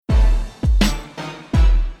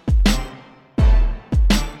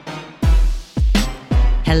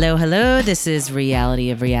Hello, hello. This is Reality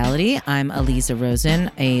of Reality. I'm Aliza Rosen,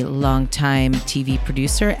 a longtime TV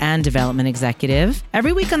producer and development executive.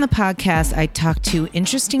 Every week on the podcast, I talk to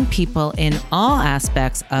interesting people in all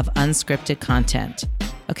aspects of unscripted content.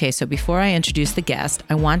 Okay, so before I introduce the guest,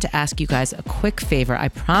 I want to ask you guys a quick favor. I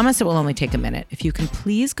promise it will only take a minute. If you can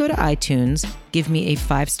please go to iTunes, give me a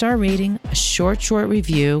 5-star rating, a short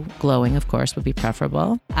review, glowing, of course, would be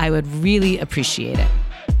preferable. I would really appreciate it.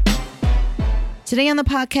 Today on the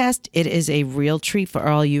podcast, it is a real treat for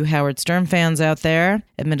all you Howard Stern fans out there.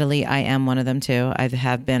 Admittedly, I am one of them too. I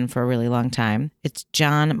have been for a really long time. It's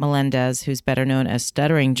John Melendez, who's better known as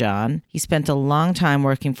Stuttering John. He spent a long time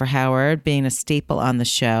working for Howard, being a staple on the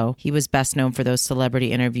show. He was best known for those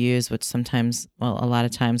celebrity interviews, which sometimes, well, a lot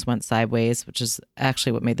of times went sideways, which is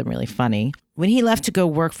actually what made them really funny. When he left to go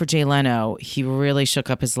work for Jay Leno, he really shook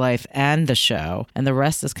up his life and the show, and the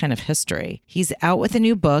rest is kind of history. He's out with a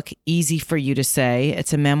new book, Easy for You to Say.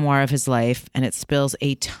 It's a memoir of his life, and it spills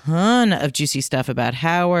a ton of juicy stuff about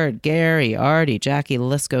Howard, Gary, Artie, Jackie, the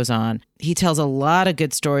list goes on. He tells a lot of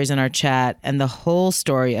good stories in our chat, and the whole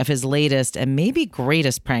story of his latest and maybe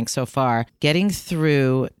greatest prank so far, getting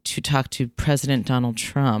through to talk to President Donald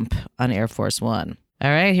Trump on Air Force One.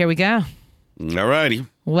 All right, here we go. All righty.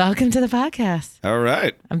 Welcome to the podcast. All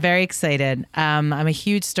right. I'm very excited. I'm a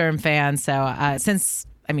huge Stern fan. So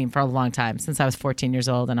for a long time, since I was 14 years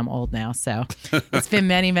old, and I'm old now. So it's been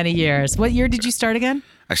many, many years. What year did you start again?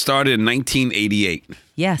 I started in 1988.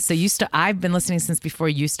 Yeah. So I've been listening since before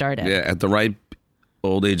you started. Yeah, at the ripe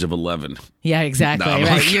old age of 11. Yeah, exactly. No,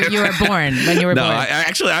 right. You were born when you were born.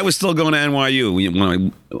 I was still going to NYU.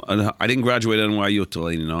 When I didn't graduate at NYU until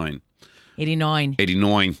 89. 89.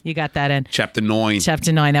 You got that in. Chapter 9.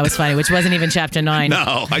 Chapter 9. That was funny, which wasn't even Chapter 9.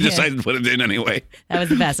 No, I decided to put it in anyway. That was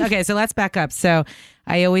the best. Okay, so let's back up. So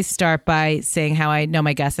I always start by saying how I know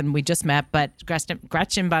my guests, and we just met, but Gretchen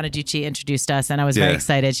Bonaducci introduced us, and I was very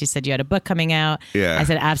excited. She said, you had a book coming out. Yeah. I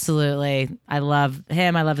said, absolutely. I love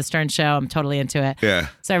him. I love The Stern Show. I'm totally into it. Yeah.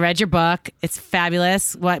 So I read your book. It's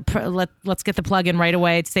fabulous. Let's get the plug in right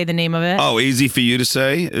away. Say the name of it. Oh, Easy for You to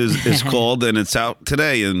Say is called, and it's out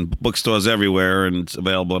today in bookstores everywhere, and it's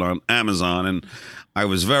available on Amazon. And I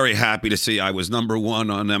was very happy to see I was number one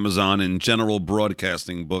on Amazon in general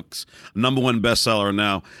broadcasting books. Number one bestseller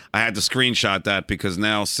now. I had to screenshot that because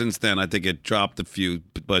now, since then, I think it dropped a few,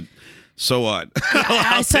 but so what?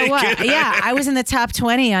 So what? Yeah, I was in the top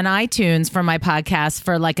 20 on iTunes for my podcast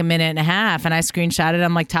for like a minute and a half, and I screenshotted it.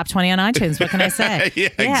 I'm like, top 20 on iTunes. What can I say? Yeah,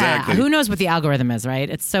 exactly. Who knows what the algorithm is, right?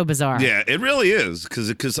 It's so bizarre. Yeah, it really is.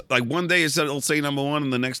 Because like one day it'll say number one,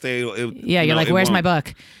 and the next day you're like, where's my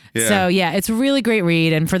book? Yeah. So yeah, it's a really great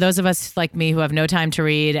read. And for those of us like me who have no time to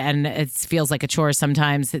read and it feels like a chore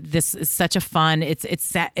sometimes, this is such a fun,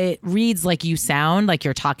 it reads like you sound like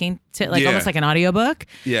you're talking to, like almost like an audiobook.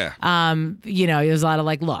 Yeah. There's a lot of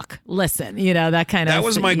like, look, listen, that kind of. That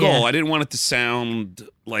was my goal. I didn't want it to sound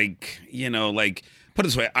like, put it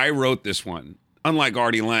this way, I wrote this one. Unlike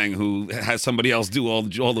Artie Lang, who has somebody else do all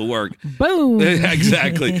the work. Boom.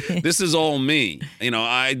 Exactly. This is all me.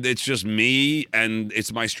 It's just me, and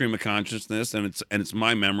it's my stream of consciousness, and it's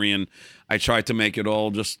my memory, and I try to make it all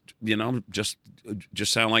just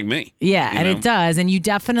sound like me. Yeah, and it does. And you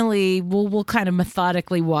definitely, we'll kind of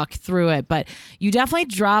methodically walk through it, but you definitely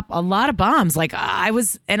drop a lot of bombs. Like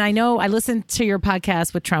I know I listened to your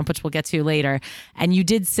podcast with Trump, which we'll get to later, and you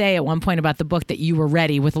did say at one point about the book that you were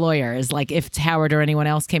ready with lawyers, like if Howard or anyone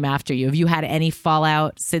else came after you. Have you had any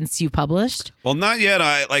fallout since you published? Well, not yet.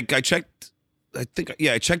 I checked.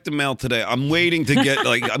 I checked the mail today. I'm waiting to get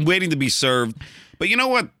I'm waiting to be served. But you know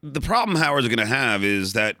what? The problem Howard's going to have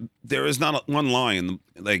is that there is not one line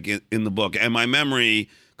in the book, and my memory,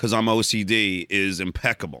 because I'm OCD, is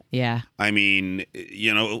impeccable. Yeah. I mean,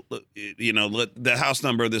 the house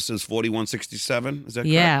number. This is 4167. Is that correct?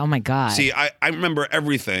 Yeah. Oh my God. See, I remember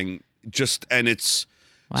everything. And it's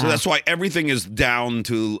so that's why everything is down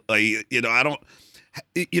to I don't,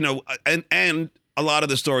 and a lot of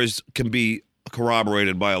the stories can be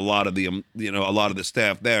corroborated by a lot of the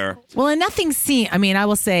staff there. Well, and I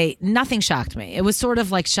will say nothing shocked me. It was sort of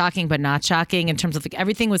like shocking, but not shocking in terms of like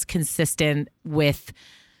everything was consistent with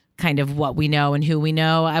kind of what we know and who we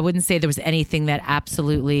know. I wouldn't say there was anything that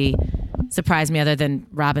absolutely surprised me other than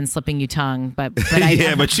Robin slipping you tongue, but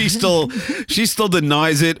but she still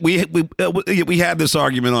denies it. We had this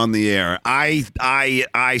argument on the air.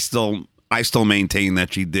 I still maintain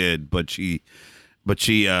that she did, but she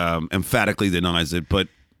emphatically denies it. But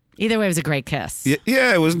either way, it was a great kiss.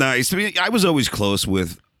 Yeah, it was nice. I mean, I was always close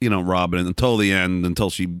with Robin until the end, until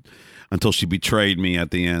she betrayed me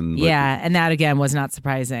at the end. But. Yeah, and that again was not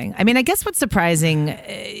surprising. I mean, I guess what's surprising,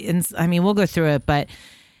 we'll go through it, but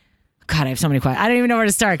God, I have so many questions. I don't even know where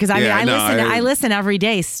to start because I listen every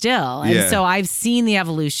day still. And so I've seen the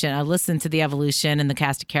evolution. I've listened to the evolution and the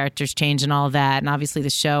cast of characters change and all of that. And obviously the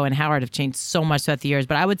show and Howard have changed so much throughout the years.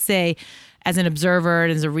 But I would say as an observer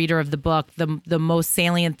and as a reader of the book, the most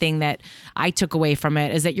salient thing that I took away from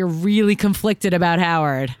it is that you're really conflicted about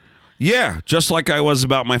Howard. Yeah, just like I was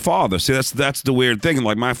about my father. See, that's the weird thing.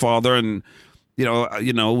 Like my father and,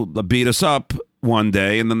 beat us up one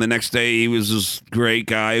day, and then the next day he was this great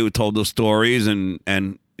guy who told us stories and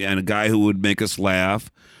a guy who would make us laugh.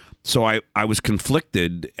 So I was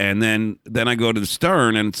conflicted, and then I go to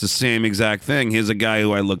Stern, and it's the same exact thing. Here's a guy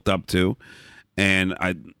who I looked up to, and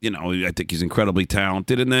I think he's incredibly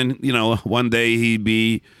talented. And then one day he'd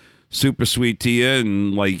be super sweet to you,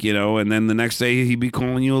 and and then the next day he'd be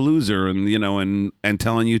calling you a loser, and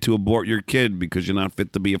telling you to abort your kid because you're not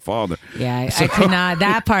fit to be a father. Yeah, I could not.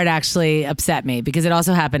 That part actually upset me because it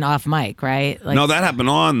also happened off mic, right? No, that happened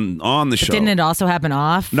on the show. Didn't it also happen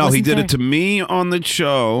off? No, he did it to me on the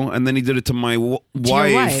show, and then he did it to my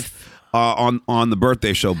wife. On the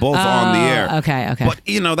birthday show, both on the air. Okay. But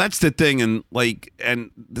that's the thing,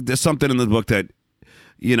 and there's something in the book that.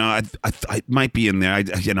 I might be in there.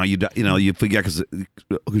 You forget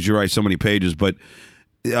because you write so many pages. But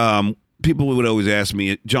people would always ask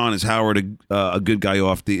me, John, is Howard a good guy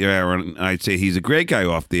off the air? And I'd say he's a great guy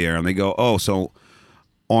off the air. And they go, oh, so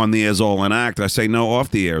on the air is all an act. I say, no,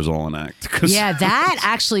 off the air is all an act. Yeah, that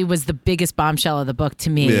actually was the biggest bombshell of the book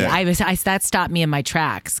to me. Yeah. That stopped me in my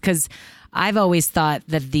tracks because I've always thought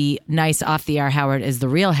that the nice off the air Howard is the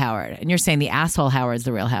real Howard, and you're saying the asshole Howard is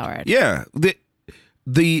the real Howard. Yeah.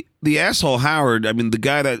 The asshole Howard, I mean, the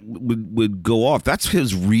guy that would go off, that's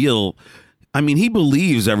his real, I mean, he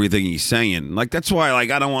believes everything he's saying. That's why, I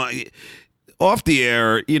don't want, off the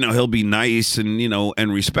air, he'll be nice and,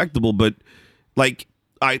 and respectable, but, put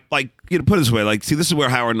it this way, see, this is where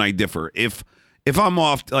Howard and I differ. If I'm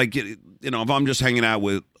off, if I'm just hanging out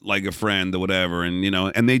with, a friend or whatever, and,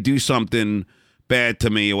 and they do something bad to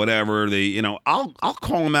me or whatever, I'll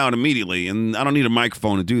call him out immediately, and I don't need a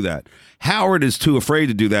microphone to do that. Howard is too afraid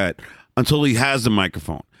to do that until he has the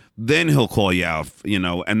microphone. Then he'll call you out,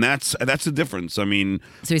 and that's the difference. I mean,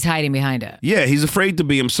 so he's hiding behind it. Yeah, he's afraid to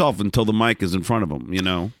be himself until the mic is in front of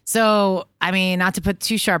him. So I mean, not to put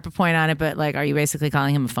too sharp a point on it, but are you basically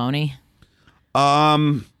calling him a phony?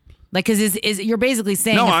 Because is you're basically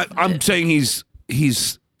saying no? I'm saying he's.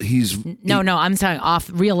 No, I'm talking off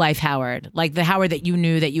real life Howard, like the Howard that you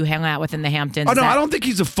knew that you hung out with in the Hamptons. Oh no, I don't think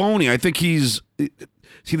he's a phony. I think he's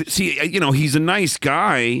he's a nice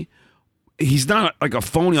guy. He's not like a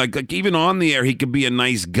phony. Like even on the air, he could be a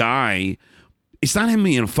nice guy. It's not him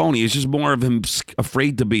being a phony. It's just more of him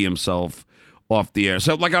afraid to be himself off the air.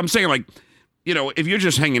 So I'm saying, if you're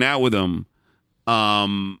just hanging out with him,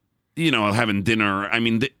 having dinner, I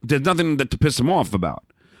mean, there's nothing to piss him off about.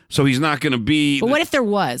 So he's not going to be. But what if there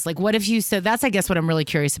was? What if you said? That's, I guess, what I'm really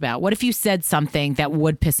curious about. What if you said something that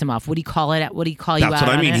would piss him off? Would he call it? Would he call you out? That's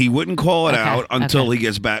what I mean. It? He wouldn't call it out until he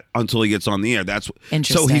gets back. Until he gets on the air. That's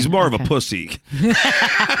interesting. So he's more of a pussy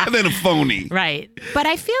than a phony, right? But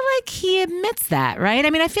I feel like he admits that, right? I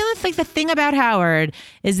mean, I feel like the thing about Howard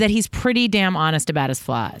is that he's pretty damn honest about his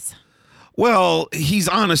flaws. Well, he's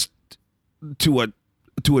honest to what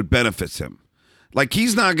benefits him.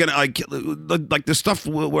 He's not gonna like the stuff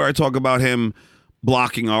where I talk about him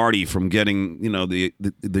blocking Artie from getting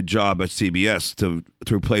the job at CBS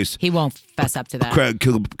to replace. He won't fess up to that. Craig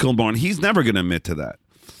Kilborn. He's never gonna admit to that.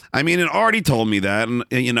 I mean, and Artie told me that, and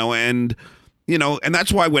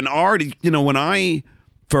that's why when Artie, when I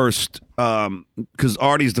first, because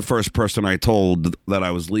Artie's the first person I told that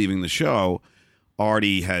I was leaving the show.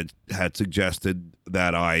 Artie had suggested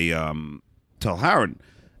that I tell Howard.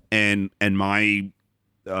 And my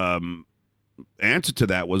answer to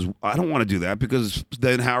that was, I don't want to do that because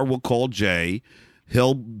then Howard will call Jay,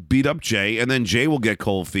 he'll beat up Jay, and then Jay will get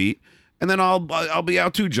cold feet, and then I'll be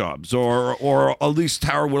out 2 jobs, or at least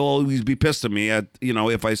Howard will always be pissed at me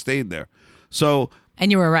if I stayed there. So.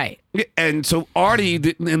 And you were right. And so Artie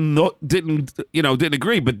didn't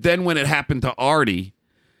agree, but then when it happened to Artie.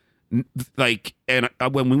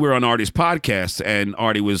 When we were on Artie's podcast and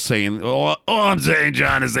Artie was saying, all I'm saying,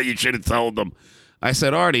 John, is that you should have told them. I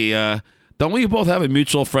said, Artie, don't we both have a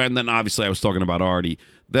mutual friend? Then obviously I was talking about Artie,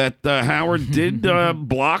 that Howard did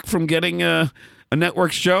block from getting a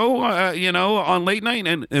network show, on late night.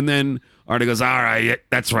 And then Artie goes, all right, yeah,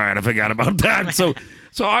 that's right. I forgot about that. So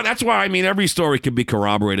that's why, I mean, every story can be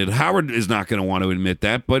corroborated. Howard is not going to want to admit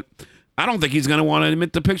that, but I don't think he's going to want to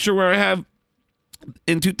admit the picture where I have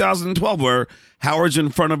in 2012 where Howard's in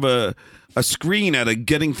front of a screen at a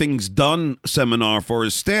Getting Things Done seminar for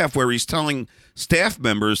his staff where he's telling staff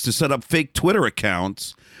members to set up fake Twitter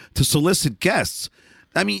accounts to solicit guests.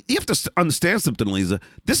 I mean, you have to understand something, Lisa.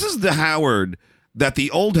 This is the Howard that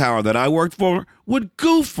the old Howard that I worked for would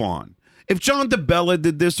goof on. If John DeBella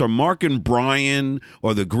did this, or Mark and Brian,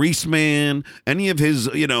 or the Grease Man, any of his,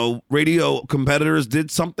 radio competitors did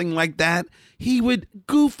something like that, he would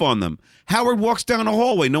goof on them. Howard walks down a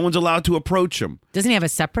hallway. No one's allowed to approach him. Doesn't he have a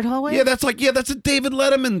separate hallway? Yeah, that's a David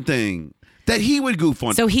Letterman thing that he would goof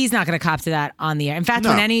on. So he's not going to cop to that on the air. In fact,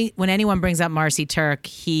 No. when anyone brings up Marcy Turk,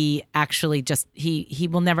 he actually he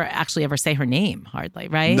will never actually ever say her name, hardly,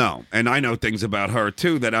 right? No, and I know things about her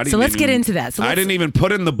too that I didn't. So let's get into that. I didn't even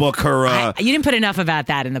put in the book her. You didn't put enough about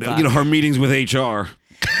that in the book. Her meetings with HR.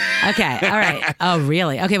 Okay, all right. Oh,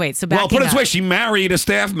 really? Okay, wait. So Well, backing put it this up. way, she married a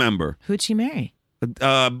staff member, Who'd she marry?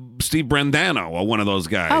 Steve Brandano, or one of those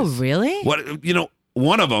guys. Oh, really? What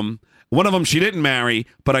one of them. One of them she didn't marry,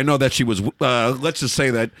 but I know that she was. Let's just say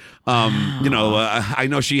that. I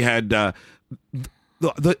know she had. They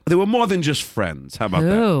were more than just friends. How about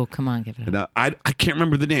that? Oh, come on, give it up. I can't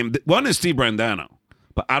remember the name. One is Steve Brandano,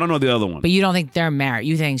 but I don't know the other one. But you don't think they're married?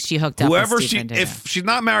 You think she hooked up Whoever with Steve Brandano? if she's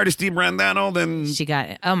not married to Steve Brandano, then She got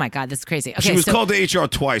it. Oh my God, that's crazy. Okay, she was so, called to HR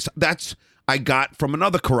twice. That's I got from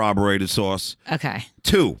another corroborated source. Okay.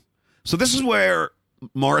 2. So this is where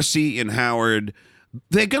Marcy and Howard,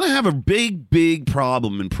 they're going to have a big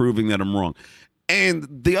problem in proving that I'm wrong. And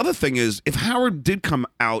the other thing is, if Howard did come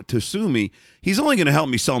out to sue me, he's only going to help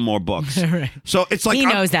me sell more books. Right. So it's like He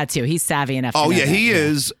knows that too. He's savvy enough. Oh to know yeah, that. he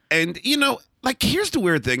is. And here's the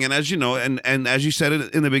weird thing. And as you know, and as you said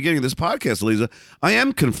it in the beginning of this podcast, Lisa, I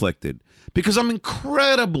am conflicted because I'm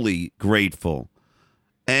incredibly grateful.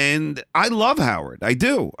 And I love Howard. I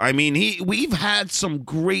do. I mean, we've had some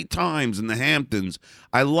great times in the Hamptons.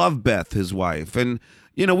 I love Beth, his wife. And,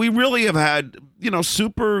 we really have had,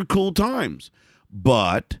 super cool times.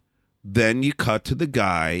 But then you cut to the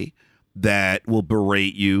guy that will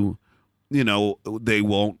berate you. They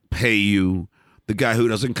won't pay you. The guy who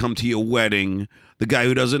doesn't come to your wedding. The guy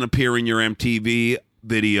who doesn't appear in your MTV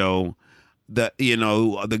video.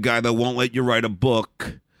 The guy that won't let you write a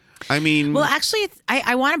book. I mean, well, actually,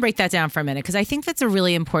 I want to break that down for a minute because I think that's a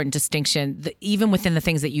really important distinction, even within the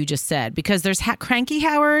things that you just said. Because there's cranky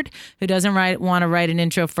Howard who doesn't want to write an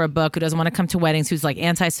intro for a book, who doesn't want to come to weddings, who's like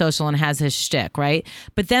antisocial and has his shtick, right?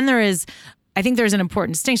 But then I think there's an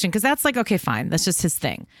important distinction because that's like, okay, fine, that's just his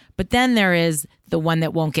thing. But then there is the one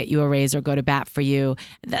that won't get you a raise or go to bat for you.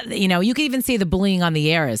 You can even see the bullying on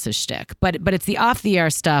the air as his shtick, but it's the off the air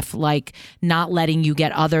stuff, like not letting you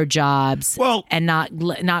get other jobs, and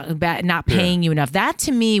not paying you enough. That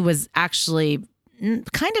to me was actually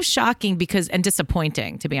kind of shocking and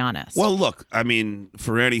disappointing, to be honest. Well, look, I mean,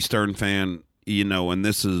 for any Stern fan, and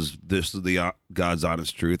this is the God's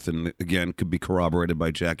honest truth, and again, could be corroborated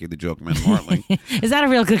by Jackie the Joke Man Martling. Is that a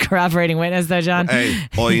real good corroborating witness, though, John? Hey,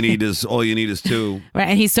 all you need is 2. Right,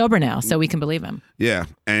 and he's sober now, so we can believe him. Yeah,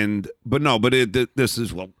 this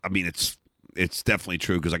is I mean, it's definitely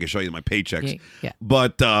true because I can show you my paychecks. Yeah.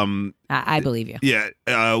 But I believe you. Yeah.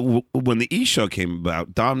 When the E Show came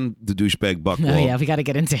about, Don the douchebag Buckwald. Oh yeah, we got to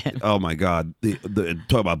get into it. Oh my God! The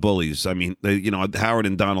talk about bullies. I mean, Howard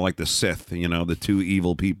and Don are like the Sith. The two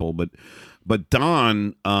evil people. But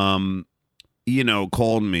Don,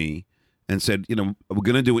 called me and said, we're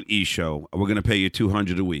gonna do an E Show. We're gonna pay you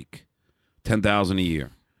 $200 a week, $10,000 a year.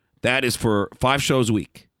 That is for 5 shows a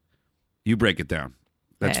week. You break it down.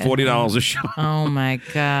 That's $40 a show. Oh my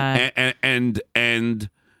God! and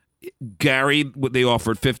Gary, they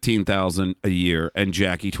offered $15,000 a year, and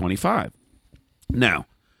Jackie $25,000. Now,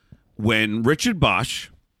 when Richard Bosch,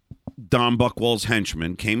 Don Buchwald's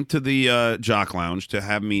henchman, came to the Jock Lounge to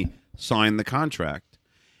have me sign the contract,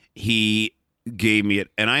 he gave me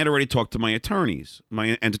it, and I had already talked to my attorneys,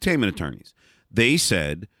 my entertainment attorneys. They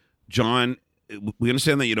said, John, we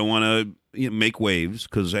understand that you don't want to make waves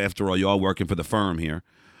because, after all, you're all working for the firm here.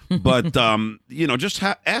 But, just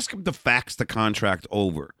ask him to fax the contract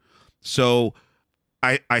over. So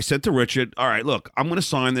I said to Richard, all right, look, I'm going to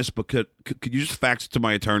sign this, but could you just fax it to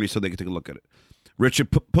my attorney so they can take a look at it?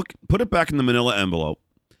 Richard put it back in the manila envelope,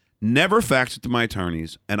 never faxed it to my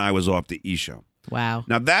attorneys, and I was off the E Show. Wow.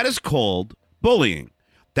 Now, that is called bullying.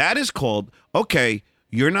 That is called, okay,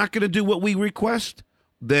 you're not going to do what we request,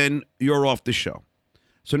 then you're off the show.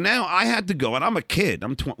 So now I had to go, and I'm a kid.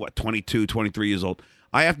 I'm 22, 23 years old.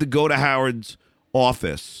 I have to go to Howard's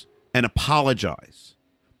office and apologize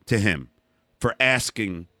to him for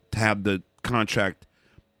asking to have the contract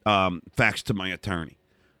faxed to my attorney.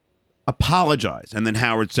 Apologize. And then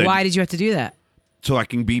Howard said, why did you have to do that? so I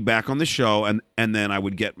can be back on the show, and then I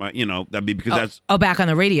would get my, that'd be because that's back on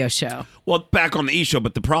the radio show. Well, back on the E! Show,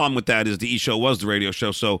 but the problem with that is the E! Show was the radio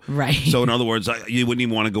show, so right. So in other words, you wouldn't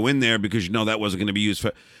even want to go in there because that wasn't going to be used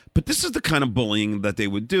for. But this is the kind of bullying that they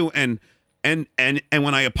would do, and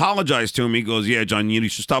when I apologized to him, he goes, "Yeah, John, you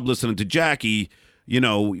should stop listening to Jackie.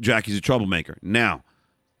 Jackie's a troublemaker." Now,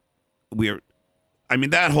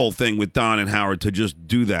 that whole thing with Don and Howard to just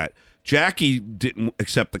do that. Jackie didn't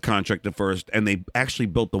accept the contract at first, and they actually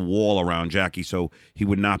built the wall around Jackie so he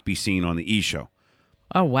would not be seen on the E! Show.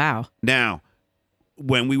 Oh, wow. Now,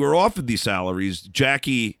 when we were offered these salaries,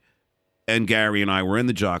 Jackie and Gary and I were in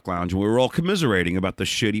the Jock Lounge, and we were all commiserating about the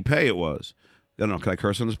shitty pay it was. I don't know, can I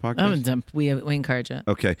curse on this podcast? Oh, we encourage it.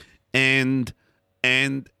 Okay. And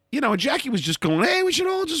Jackie was just going, hey, we should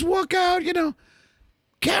all just walk out,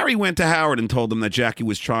 Gary went to Howard and told him that Jackie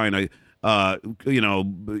was trying to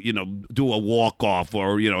do a walk-off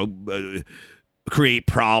or, create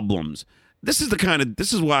problems. This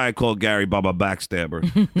is why I call Gary Bubba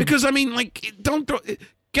Backstabber. Because, don't throw...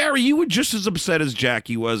 Gary, you were just as upset as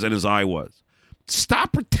Jackie was and as I was.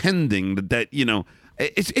 Stop pretending that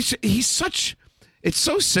it's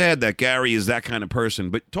so sad that Gary is that kind of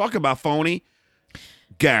person. But talk about phony,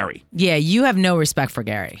 Gary. Yeah, you have no respect for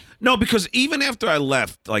Gary. No, because even after I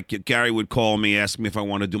left, Gary would call me, ask me if I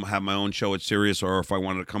wanted to have my own show at Sirius or if I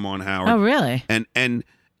wanted to come on Howard. Oh, really? And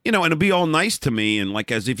it'd be all nice to me and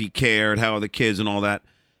as if he cared, how are the kids and all that.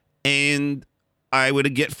 And I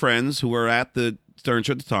would get friends who were at the Stern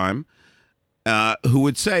Show at the time, who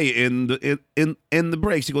would say in the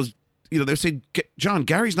breaks, he goes, they say, John,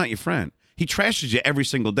 Gary's not your friend. He trashes you every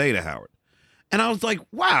single day to Howard. And I was like,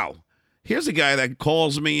 wow. Here's a guy that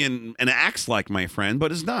calls me and acts like my friend,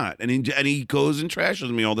 but is not. And he goes and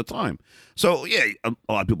trashes me all the time. So, yeah, a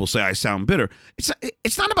lot of people say I sound bitter.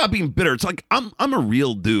 It's not about being bitter. It's like I'm a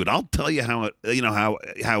real dude. I'll tell you how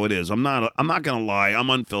it is. I'm not going to lie.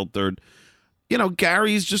 I'm unfiltered.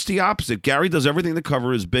 Gary's just the opposite. Gary does everything to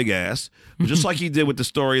cover his big ass, just like he did with the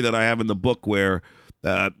story that I have in the book where,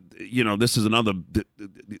 this is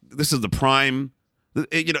the prime.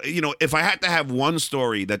 If I had to have one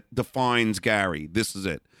story that defines Gary, this is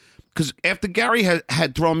it. Because after Gary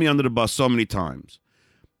had thrown me under the bus so many times,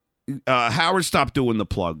 Howard stopped doing the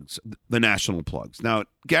plugs, the national plugs. Now,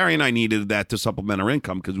 Gary and I needed that to supplement our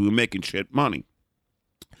income because we were making shit money.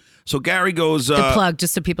 So Gary goes... the plug,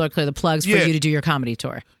 just so people are clear, the plugs for you to do your comedy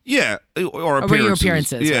tour. Yeah, or appearances. Or your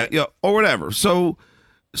appearances. Yeah, right? yeah, or whatever. So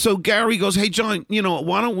Gary goes, hey, John,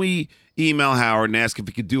 why don't we email Howard and ask if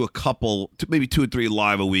he could do a couple, maybe 2 or 3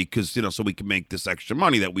 live a week, because, so we can make this extra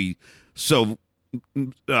money that we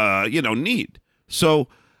need. So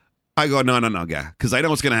I go, no, guy, because I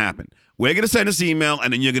know what's going to happen. We're going to send this email,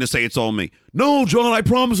 and then you're going to say it's all me. No, John, I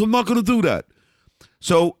promise I'm not going to do that.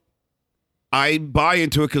 So I buy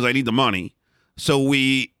into it because I need the money. So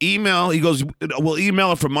we email. He goes, we'll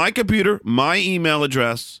email it from my computer, my email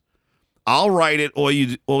address. I'll write it. All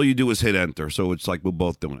you do is hit enter. So it's like we're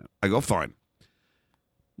both doing it. I go, fine.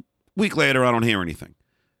 Week later, I don't hear anything.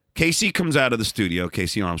 Casey comes out of the studio.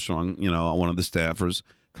 Casey Armstrong, one of the staffers,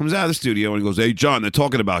 comes out of the studio and he goes, hey, John, they're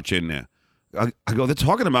talking about you in there. I go, they're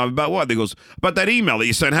talking about what? They goes, about that email that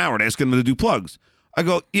you sent Howard asking him to do plugs. I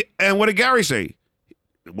go, yeah, and what did Gary say?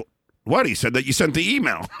 What? He said that you sent the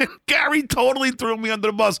email. Gary totally threw me under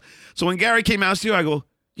the bus. So when Gary came out to you, I go,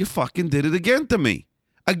 you fucking did it again to me.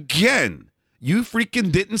 Again. You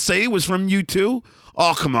freaking didn't say it was from you too?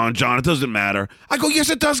 Oh, come on, John. It doesn't matter. I go, yes,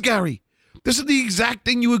 it does, Gary. This is the exact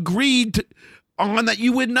thing you agreed on that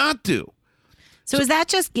you would not do. So is that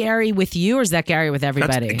just Gary with you, or is that Gary with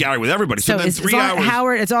everybody? That's Gary with everybody. So then it's 3 hours.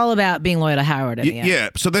 Howard, it's all about being loyal to Howard at the end. Yeah.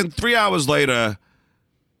 So then 3 hours later,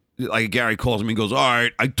 Gary calls me and goes, all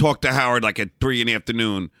right, I talked to Howard at 3 in the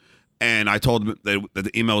afternoon, and I told him that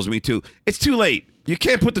the email was me too. It's too late. You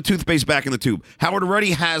can't put the toothpaste back in the tube. Howard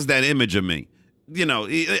already has that image of me.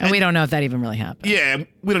 And we don't know if that even really happened. Yeah,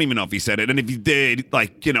 we don't even know if he said it. And if he did,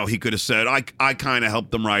 he could have said, I kind of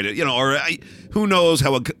helped him write it, who knows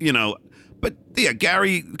how, But yeah,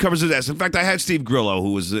 Gary covers his ass. In fact, I had Steve Grillo,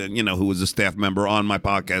 who was a staff member on my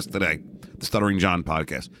podcast today, the Stuttering John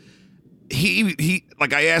podcast. He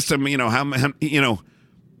I asked him, how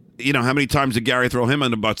many times did Gary throw him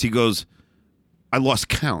under the bus? He goes, I lost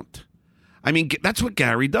count. I mean, that's what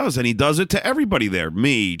Gary does, and he does it to everybody there.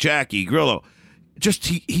 Me, Jackie, Grillo. It's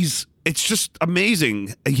just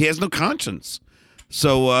amazing. He has no conscience.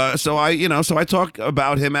 So I talk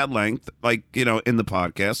about him at length, in the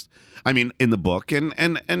podcast. I mean, in the book, and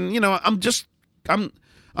I'm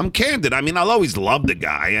candid. I mean, I'll always love the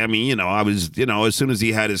guy. I mean, I was, as soon as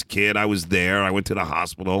he had his kid, I was there. I went to the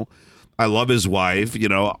hospital. I love his wife,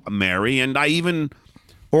 Mary, and I even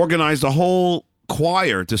organized a whole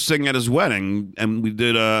choir to sing at his wedding, and we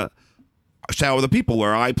did a Shower of the People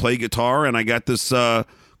where I play guitar and I got this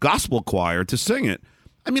gospel choir to sing it.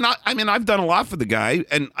 I mean, I've done a lot for the guy,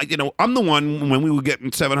 and I'm the one when we were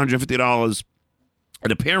getting $750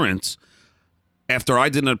 an appearance. After I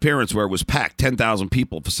did an appearance where it was packed, 10,000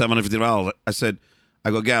 people for $750,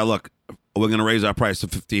 I go, "Yeah, look, we're going to raise our price to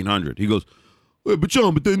 $1,500." He goes, "But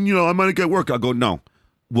John, but then I might get work." I go, "No,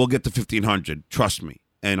 we'll get to $1,500. Trust me."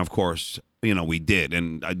 And of course, we did,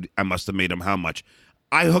 and I must have made him how much?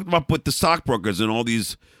 I hooked him up with the stockbrokers and all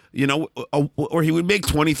these, or he would make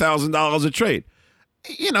 $20,000 a trade.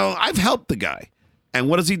 I've helped the guy, and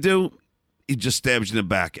what does he do? He just stabs you in the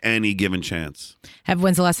back any given chance.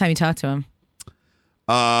 When's the last time you talked to him?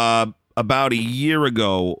 About a year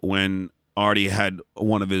ago, when Artie had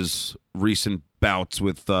one of his recent bouts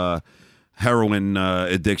with heroin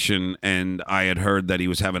addiction, and I had heard that he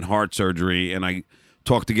was having heart surgery, and I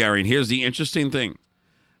talked to Gary. And here's the interesting thing,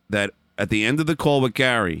 that at the end of the call with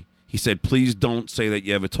Gary, he said, "Please don't say that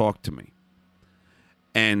you ever talked to me."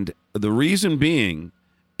 And the reason being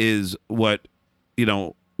is what,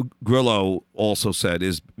 Grillo also said,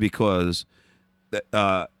 is because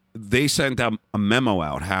they sent out a memo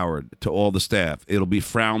out, Howard, to all the staff. It'll be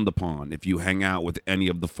frowned upon if you hang out with any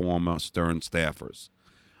of the former Stern staffers.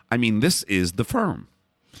 I mean, this is the firm.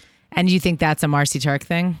 And you think that's a Marcy Turk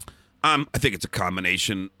thing? I think it's a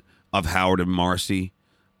combination of Howard and Marcy.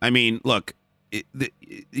 I mean, look,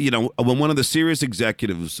 when one of the serious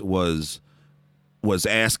executives was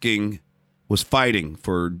fighting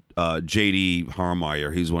for J.D.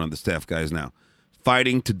 Harmeyer, he's one of the staff guys now,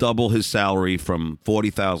 fighting to double his salary from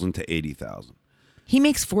 $40,000 to $80,000. He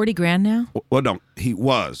makes $40,000 now? Well, no, he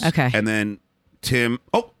was. Okay. And then Tim,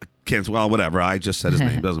 whatever. I just said his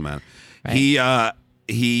name. Doesn't matter. Right.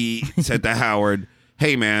 He said to Howard,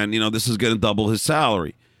 "Hey, man, this is going to double his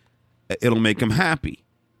salary. It'll make him happy."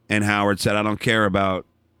 And Howard said, "I don't care about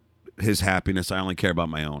his happiness. I only care about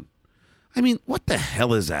my own." I mean, what the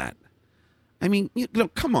hell is that? I mean,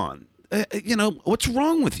 come on. What's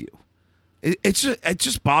wrong with you? It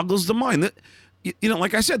just boggles the mind. That,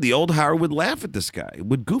 like I said, the old Howard would laugh at this guy,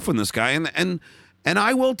 would goof on this guy, and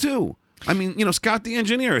I will too. I mean, Scott the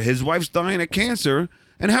engineer, his wife's dying of cancer,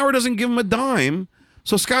 and Howard doesn't give him a dime,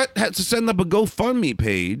 so Scott has to send up a GoFundMe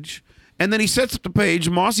page, and then he sets up the page.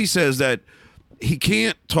 Marcy says that he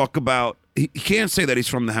can't talk about, he can't say that he's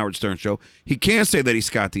from the Howard Stern Show. He can't say that he's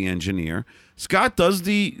Scott the engineer. Scott does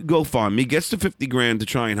the GoFundMe, gets the $50,000 to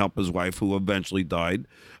try and help his wife, who eventually died.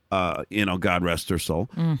 God rest her soul.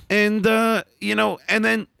 And, and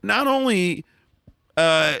then not only,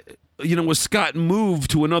 was Scott moved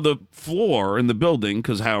to another floor in the building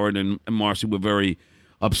because Howard and Marcy were very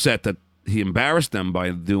upset that he embarrassed them by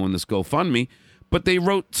doing this GoFundMe, but they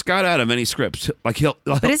wrote Scott out of any scripts. But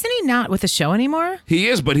isn't he not with the show anymore? He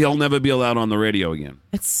is, but he'll never be allowed on the radio again.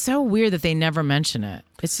 It's so weird that they never mention it.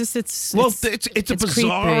 It's just it's a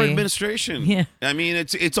bizarre creepy. Administration. Yeah, I mean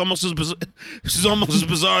it's almost as bizarre. This is almost as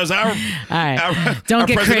bizarre as our all right. Don't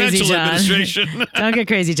get crazy, John. Administration. Don't get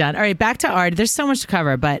crazy, John. All right, back to Artie. There's so much to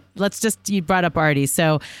cover, but you brought up Artie,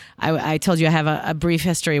 so I told you I have a brief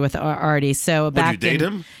history with Artie. So back did you date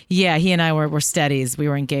him? Yeah, he and I were steadies. We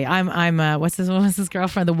were engaged. I'm what's his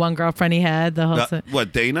girlfriend? The one girlfriend he had. The whole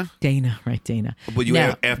what, Dana? Dana, right? Dana. But you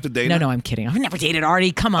after Dana? No, I'm kidding. I've never dated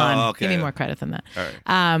Artie. Come on, okay. Give me more credit than that. All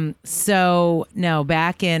right. So no,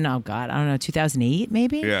 back in 2008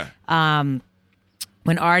 maybe. Yeah.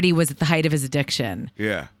 When Artie was at the height of his addiction.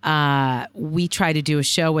 Yeah. We tried to do a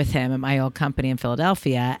show with him at my old company in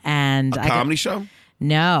Philadelphia, and a comedy show.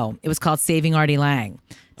 No, it was called Saving Artie Lang.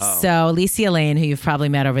 Oh. So Alicia Lane, who you've probably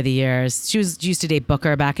met over the years, she used to date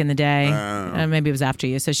Booker back in the day. Maybe it was after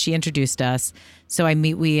you. So she introduced us. So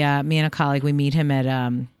me and a colleague, we meet him at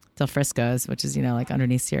Del Frisco's, which is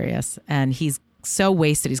underneath Sirius, and he's so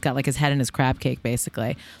wasted. He's got his head in his crab cake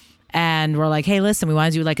basically. And we're like, "Hey, listen, we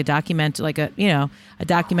want to do a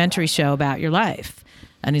documentary show about your life."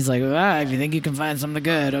 And he's like, "If you think you can find something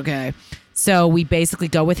good, okay." So we basically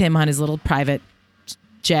go with him on his little private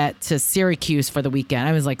jet to Syracuse for the weekend.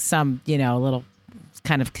 I was like some, little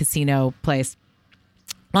kind of casino place.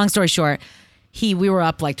 Long story short, we were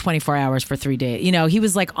up 24 hours for 3 days. He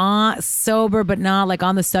was on sober, but not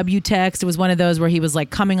on the Subutex. It was one of those where he was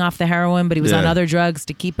coming off the heroin, but he was on other drugs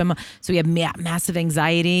to keep him. So he had massive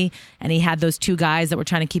anxiety, and he had those two guys that were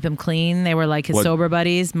trying to keep him clean. They were his sober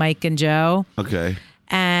buddies, Mike and Joe. Okay.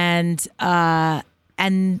 And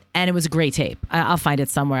and it was a great tape. I'll find it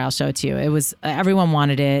somewhere. I'll show it to you. It was everyone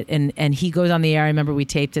wanted it, and he goes on the air. I remember we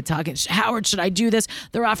taped it, talking. Howard, should I do this?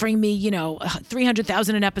 They're offering me, $300,000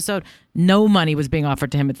 an episode. No money was being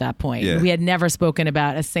offered to him at that point. Yeah. We had never spoken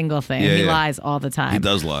about a single thing. Yeah, he yeah. lies all the time. He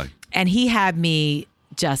does lie. And he had me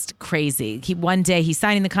just crazy. One day he's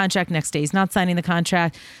signing the contract, next day he's not signing the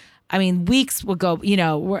contract. I mean, weeks would go,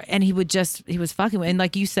 and he was fucking. And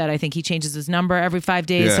like you said, I think he changes his number every 5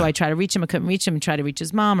 days. Yeah. So I try to reach him. I couldn't reach him, and try to reach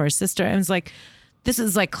his mom or his sister. And it's like, this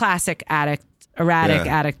is like classic erratic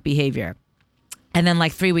addict behavior. And then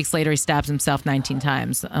like 3 weeks later, he stabs himself 19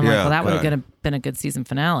 times. I'm like, well, that would have been a good season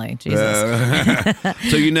finale. Jesus.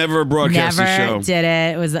 So you never broadcast the show? Never did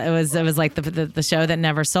it. It was like the show that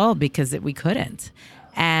never sold because we couldn't.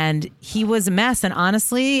 And he was a mess. And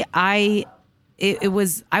honestly, I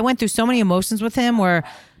went through so many emotions with him where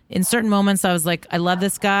in certain moments I was like, I love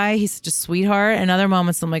this guy. He's such a sweetheart. And other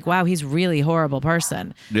moments I'm like, wow, he's really a horrible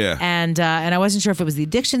person. Yeah. And I wasn't sure if it was the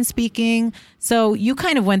addiction speaking. So you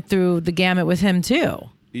kind of went through the gamut with him too.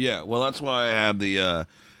 Yeah. Well, that's why I have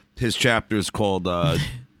his chapter is called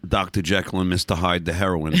Dr. Jekyll and Mr. Hyde, the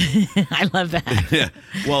heroine. I love that. Yeah.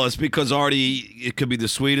 Well, it's because Artie, it could be the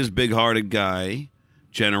sweetest, big-hearted guy,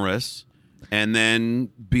 generous, and then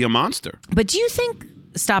be a monster. But do you think,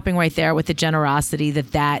 stopping right there with the generosity,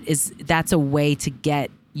 that's a way to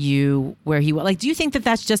get you where he was? Like, do you think that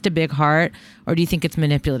that's just a big heart, or do you think it's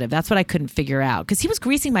manipulative? That's what I couldn't figure out, because he was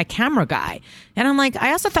greasing my camera guy, and I'm like,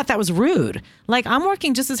 I also thought that was rude. Like, I'm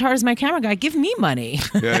working just as hard as my camera guy. Give me money.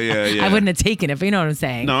 Yeah. I wouldn't have taken it, but you know what I'm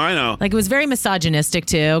saying? No, I know. Like, it was very misogynistic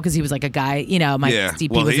too, because he was like a guy. My DP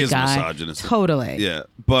well, was he a is guy. misogynistic. Totally. Yeah,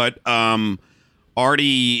 but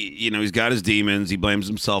Artie, he's got his demons. He blames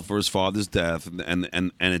himself for his father's death,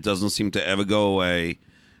 and it doesn't seem to ever go away.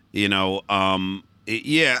 He's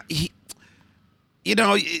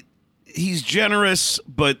generous,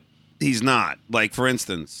 but he's not. Like, for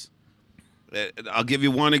instance, I'll give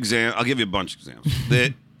you one example. I'll give you a bunch of examples.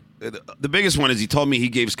 The biggest one is he told me he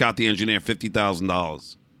gave Scott the engineer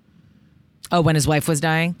 $50,000. Oh, when his wife was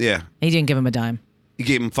dying? Yeah. He didn't give him a dime. He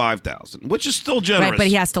gave him $5,000, which is still generous. Right, but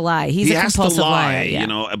he has to lie. He has compulsive to lie, liar.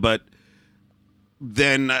 Yeah. But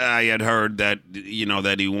then I had heard that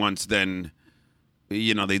that he once then,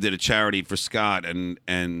 they did a charity for Scott, and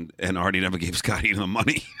Artie never gave Scott any of the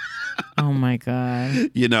money. Oh my God.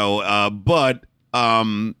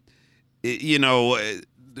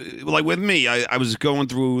 Like with me, I was going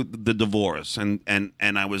through the divorce, and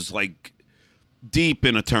I was like deep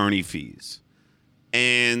in attorney fees,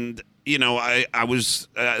 and I was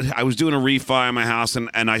doing a refi in my house, and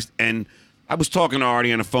I was talking to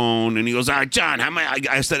Artie on the phone, and he goes, "All right, John,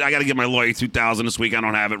 I said I got to give my lawyer $2,000 this week. I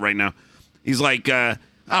don't have it right now." He's like,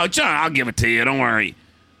 "Oh, John, I'll give it to you. Don't worry."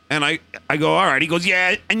 And I go, "All right." He goes,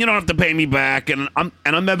 "Yeah, and you don't have to pay me back." And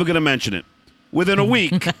I'm never gonna mention it. Within a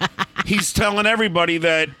week, he's telling everybody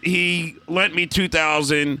that he lent me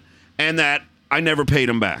 $2,000 and that I never paid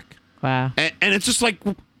him back. Wow. And it's just like,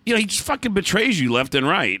 he just fucking betrays you left and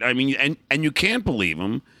right. I mean, and you can't believe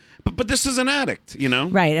him. But this is an addict,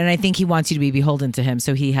 Right, and I think he wants you to be beholden to him,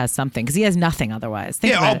 so he has something, because he has nothing otherwise.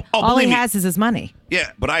 Think about it. All he has is his money.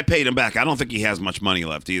 Yeah, but I paid him back. I don't think he has much money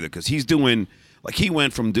left either, because he's doing, like, he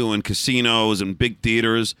went from doing casinos and big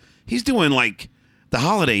theaters. He's doing, like, the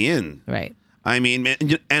Holiday Inn. Right. I mean,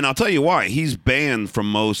 and I'll tell you why. He's banned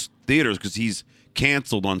from most theaters because he's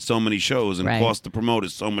canceled on so many shows and cost the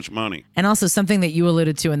promoters so much money. And also something that you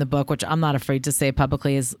alluded to in the book, which I'm not afraid to say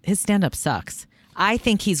publicly, is his stand-up sucks. I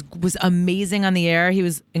think was amazing on the air. He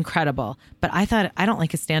was incredible. But I don't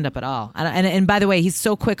like his stand-up at all. And by the way, he's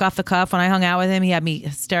so quick off the cuff. When I hung out with him, he had me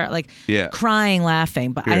crying,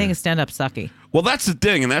 laughing. But I think his stand-up's sucky. Well, that's the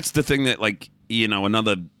thing. And that's the thing that, like,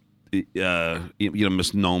 another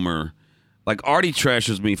misnomer. Like, Artie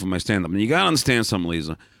trashes me for my stand-up. And you got to understand something,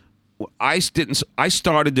 Lisa. I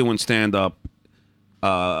started doing stand-up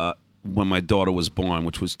when my daughter was born,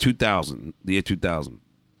 which was 2000, the year 2000.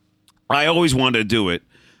 I always wanted to do it,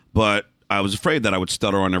 but I was afraid that I would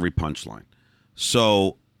stutter on every punchline.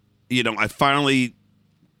 So, I finally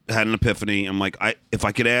had an epiphany. I'm like, if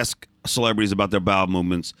I could ask celebrities about their bowel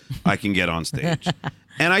movements, I can get on stage.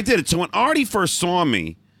 And I did it. So when Artie first saw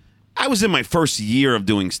me, I was in my first year of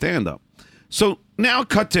doing stand-up. So now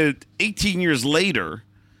cut to 18 years later,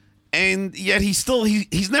 and yet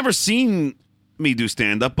he's never seen me do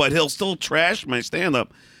stand-up, but he'll still trash my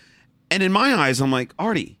stand-up. And in my eyes, I'm like,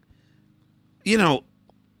 Artie, you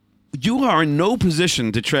are in no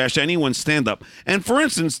position to trash anyone's stand-up. And for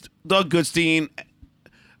instance, Doug Goodstein,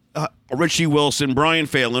 Richie Wilson, Brian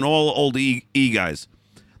Phelan, all old E guys,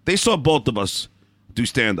 they saw both of us do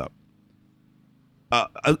stand-up.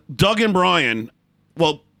 Doug and Brian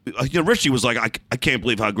well, Richie was like, I can't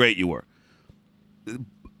believe how great you were.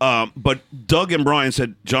 But Doug and Brian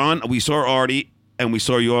said, John, we saw Artie and we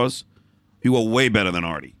saw yours. You were way better than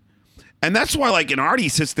Artie. And that's why, like, and Artie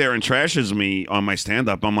sits there and trashes me on my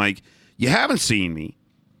stand-up. I'm like, you haven't seen me.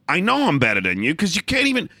 I know I'm better than you because you can't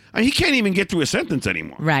even. He can't even get through a sentence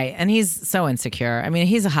anymore. Right, and he's so insecure. I mean,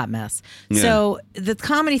 he's a hot mess. Yeah. So the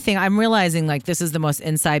comedy thing, I'm realizing like this is the most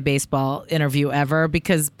inside baseball interview ever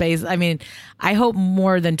because I mean, I hope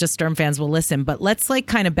more than just Stern fans will listen. But let's like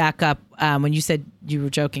kind of back up when you said you were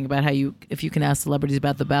joking about how if you can ask celebrities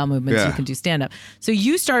about the bowel movements, you can do stand up. So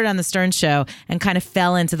you started on the Stern Show and kind of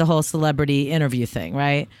fell into the whole celebrity interview thing,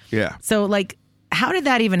 right? Yeah. So like, how did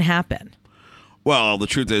that even happen? Well, the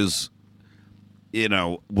truth is,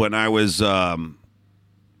 when I was 4th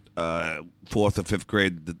or 5th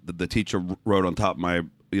grade, the teacher wrote on top of my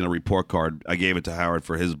report card. I gave it to Howard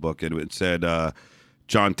for his book, and it said,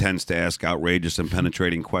 John tends to ask outrageous and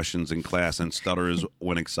penetrating questions in class and stutters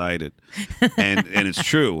when excited. And it's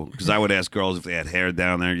true, because I would ask girls if they had hair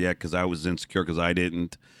down there yet, because I was insecure because I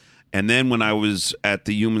didn't. And then when I was at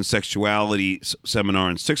the human sexuality seminar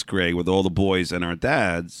in 6th grade with all the boys and our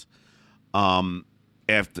dads,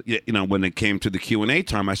 after when it came to the Q&A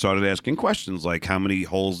time, I started asking questions like, how many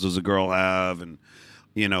holes does a girl have, and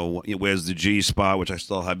where's the G spot, which I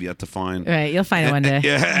still have yet to find. Right, you'll find it one day.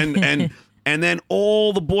 Yeah, and then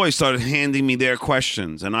all the boys started handing me their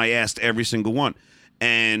questions, and I asked every single one,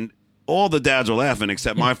 and all the dads were laughing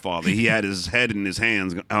except my father. He had his head in his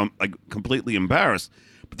hands, like completely embarrassed.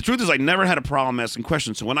 But the truth is, I never had a problem asking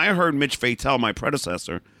questions. So when I heard Mitch Fatel, my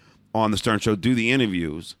predecessor on the Stern Show, do the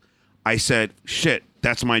interviews, I said, shit,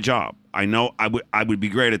 that's my job. I know I would be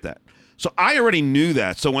great at that. So I already knew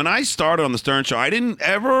that. So when I started on the Stern Show, I didn't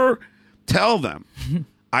ever tell them.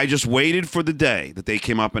 I just waited for the day that they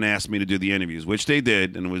came up and asked me to do the interviews, which they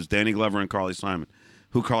did, and it was Danny Glover and Carly Simon,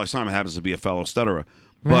 who Carly Simon happens to be a fellow stutterer.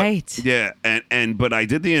 But, right. Yeah, but I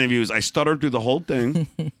did the interviews. I stuttered through the whole thing.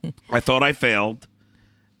 I thought I failed,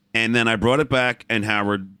 and then I brought it back, and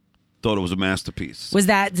Howard thought it was a masterpiece. Did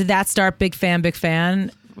that start Big Fan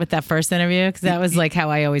with that first interview? Because that was like how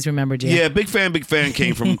I always remembered you. Yeah, Big Fan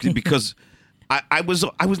came from because I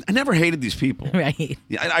never hated these people. Right.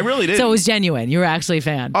 Yeah, I really did. So it was genuine. You were actually a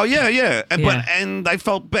fan. Oh yeah. And I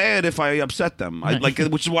felt bad if I upset them. Which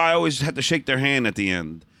is why I always had to shake their hand at the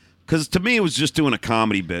end. Because to me, it was just doing a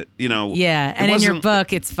comedy bit, Yeah, and in your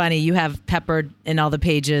book, it's funny. You have peppered in all the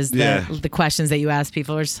pages the questions that you ask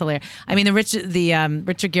people, which is hilarious. I mean, the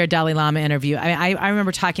Richard Gere Dalai Lama interview. I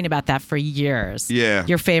remember talking about that for years. Yeah,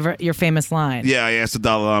 your famous line. Yeah, I asked the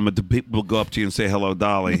Dalai Lama, do people go up to you and say hello,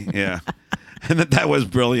 Dolly? Yeah, and that was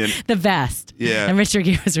brilliant. The best. Yeah, and Richard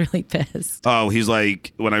Gere was really pissed. Oh, he's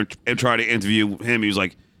like, when I tried to interview him, he was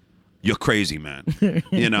like, you're crazy, man.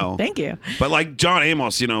 Thank you. But like John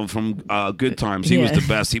Amos, from Good Times, he was the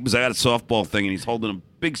best. He was at a softball thing, and he's holding a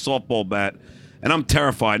big softball bat, and I'm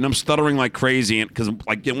terrified, and I'm stuttering like crazy, because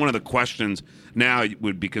like one of the questions now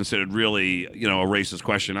would be considered really, a racist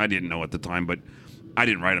question. I didn't know at the time, but I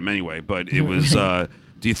didn't write them anyway. But it was, do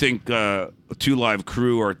you think Two Live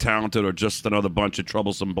Crew are talented or just another bunch of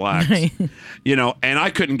troublesome blacks? Right. And I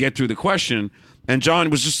couldn't get through the question, and John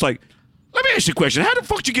was just like, let me ask you a question. How the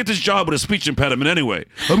fuck did you get this job with a speech impediment anyway?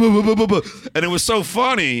 And it was so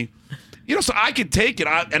funny. So I could take it.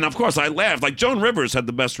 And of course I laughed. Like Joan Rivers had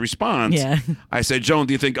the best response. Yeah. I said, Joan,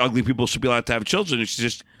 do you think ugly people should be allowed to have children? And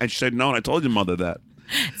she said no. And I told your mother that.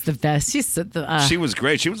 It's the best. She was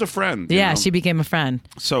great. She was a friend. Yeah, she became a friend.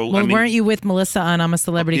 So weren't you with Melissa on I'm a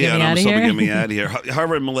Celebrity? Get Me Out of Here? Get Me Out of Here.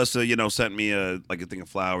 However, Melissa, sent me a thing of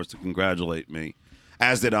flowers to congratulate me,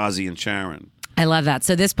 as did Ozzy and Sharon. I love that.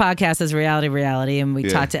 So this podcast is reality, and we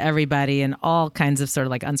talk to everybody and all kinds of sort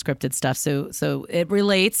of like unscripted stuff. So it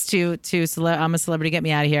relates to I'm a Celebrity, Get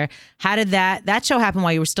Me Out of Here. How did that show happen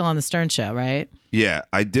while you were still on the Stern Show, right? Yeah,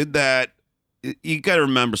 I did that. You got to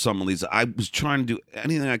remember something, Lisa. I was trying to do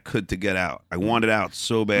anything I could to get out. I wanted out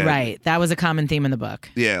so bad. Right. That was a common theme in the book.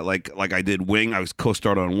 Yeah, like I did I was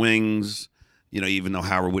co-starred on Wings. Even though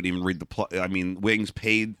Howard wouldn't even read the plot. I mean, Wings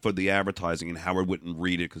paid for the advertising, and Howard wouldn't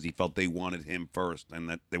read it because he felt they wanted him first, and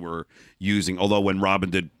that they were using. Although when Robin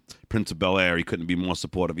did Prince of Bel-Air, he couldn't be more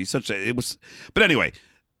supportive. But anyway,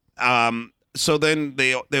 so then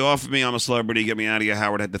they offered me I'm a Celebrity, Get Me Out of Here.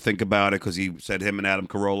 Howard had to think about it because he said him and Adam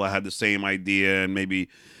Carolla had the same idea, and maybe.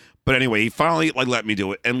 But anyway, he finally let me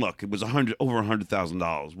do it, and look, it was over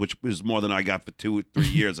 $100,000, which was more than I got for 2 or 3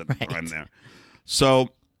 years at the time there.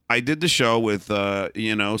 So. I did the show with, so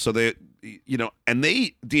and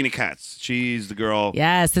Dina Katz, she's the girl.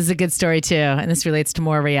 Yes, this is a good story too, and this relates to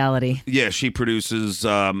more reality. Yeah, she produces.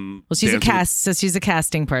 Well, she's she's a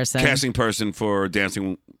casting person For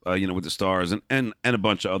Dancing, with the Stars, and a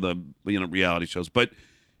bunch of other reality shows. But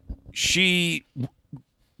she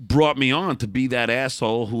brought me on to be that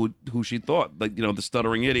asshole who she thought, like, the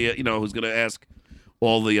stuttering idiot, who's going to ask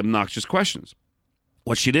all the obnoxious questions.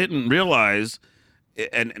 What she didn't realize,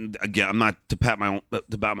 and again, I'm not to pat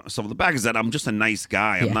myself on the back, is that I'm just a nice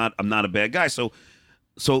guy. Yeah. I'm not a bad guy. So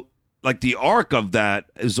like the arc of that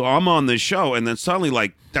is I'm on this show, and then suddenly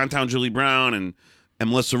like Downtown Julie Brown and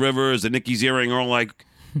Melissa Rivers and Nikki Ziering are all like,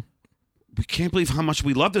 we can't believe how much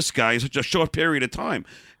we love this guy in such a short period of time.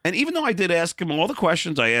 And even though I did ask him all the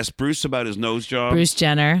questions, I asked Bruce about his nose job. Bruce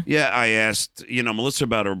Jenner. Yeah, I asked, Melissa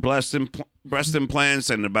about her breast implants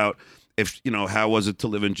and about how was it to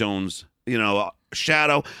live in Joan's,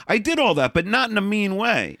 shadow. I did all that, but not in a mean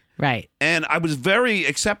way. Right. And I was very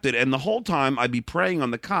accepted. And the whole time I'd be praying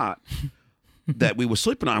on the cot that we were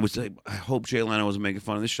sleeping on. I would say, I hope Jay Leno wasn't making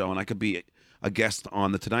fun of this show and I could be a guest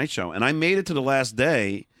on The Tonight Show. And I made it to the last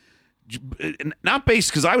day. Not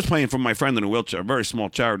based because I was playing for my friend in a wheelchair, a very small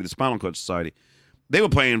charity, the Spinal Cord Society. They were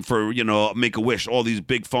playing for, Make-A-Wish, all these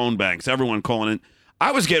big phone banks, everyone calling in.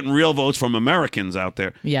 I was getting real votes from Americans out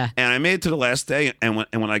there. Yeah. And I made it to the last day, and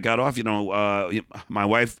when I got off, my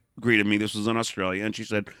wife greeted me. This was in Australia, and she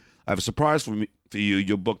said, I have a surprise for you.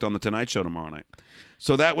 You're booked on The Tonight Show tomorrow night.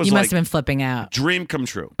 So that was You must have been flipping out. Dream come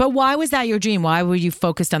true. But why was that your dream? Why were you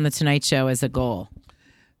focused on The Tonight Show as a goal?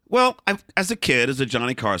 Well, as a kid, as a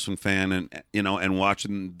Johnny Carson fan, and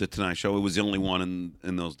watching The Tonight Show, it was the only one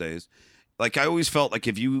in those days. Like I always felt like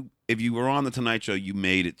if you were on The Tonight Show, you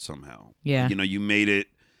made it somehow. Yeah. You made it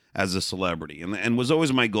as a celebrity, and was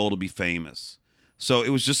always my goal to be famous. So it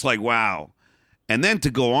was just like wow. And then to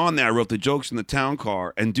go on there, I wrote the jokes in the town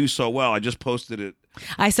car and do so well. I just posted it.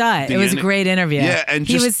 I saw it. It was a great interview. Yeah, and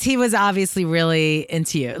he was obviously really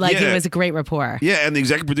into you. Like it was a great rapport. Yeah, and the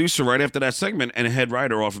executive producer right after that segment and a head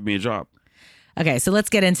writer offered me a job. Okay, so let's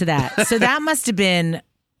get into that. So that must have been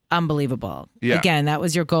unbelievable. Yeah. Again, that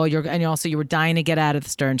was your goal. And also you were dying to get out of the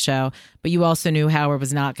Stern Show, but you also knew Howard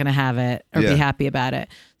was not going to have it or be happy about it.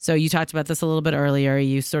 So you talked about this a little bit earlier.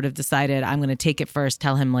 You sort of decided, I'm going to take it first,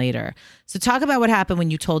 tell him later. So talk about what happened when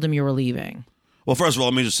you told him you were leaving. Well, first of all,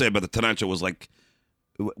 let me just say about the Tonight Show was like,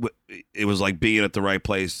 it was like being at the right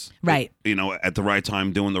place, right? At the right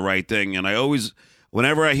time, doing the right thing. And I always,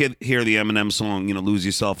 whenever I hear the Eminem song, "Lose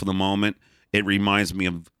Yourself in the Moment," it reminds me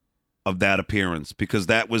of that appearance because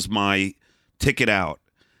that was my ticket out.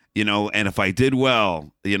 And if I did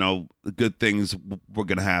well, good things were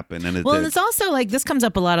going to happen. And it's also like this comes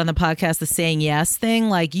up a lot on the podcast, the saying yes thing.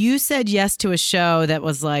 Like you said yes to a show that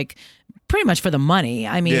was like pretty much for the money.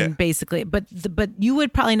 I mean, basically, but you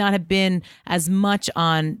would probably not have been as much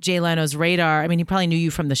on Jay Leno's radar. I mean, he probably knew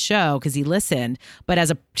you from the show because he listened, but as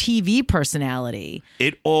a TV personality,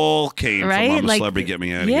 it all came from I'm a Celebrity, Get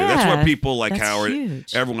Me Out of Here. That's where people like Howard,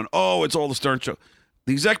 huge. Everyone, it's all the Stern Show.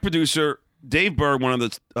 The exec producer, Dave Berg, one of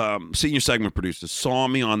the senior segment producers, saw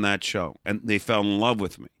me on that show, and they fell in love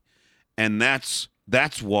with me, and that's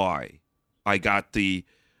why I got the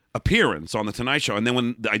appearance on The Tonight Show. And then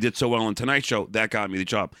when I did so well on Tonight Show, that got me the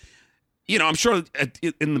job. I'm sure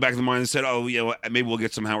in the back of the mind they said, maybe we'll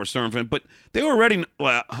get some Howard Stern fan. But they were already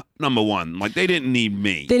number one. Like, they didn't need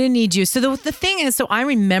me. They didn't need you. So the thing is, so I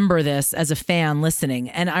remember this as a fan listening.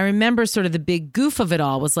 And I remember sort of the big goof of it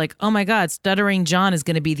all was like, oh my God, Stuttering John is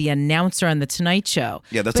going to be the announcer on The Tonight Show.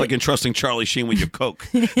 Yeah, that's like entrusting Charlie Sheen with your Coke.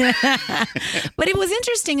 But it was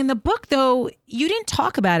interesting. In the book, though, you didn't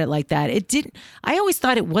talk about it like that. It didn't. I always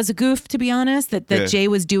thought it was a goof, to be honest, that Jay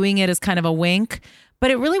was doing it as kind of a wink. But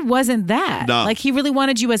it really wasn't that. No. Like, he really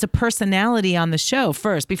wanted you as a personality on the show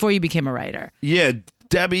first, before you became a writer. Yeah,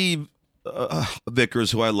 Debbie Vickers,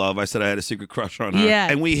 who I love, I said I had a secret crush on her. Yeah.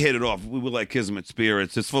 And we hit it off. We were like kismet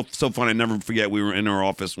spirits. It's so funny. I never forget, we were in her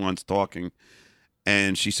office once talking.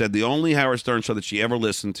 And she said the only Howard Stern show that she ever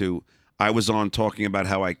listened to, I was on talking about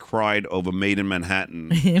how I cried over Made in Manhattan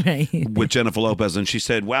with Jennifer Lopez. And she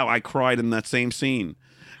said, wow, I cried in that same scene.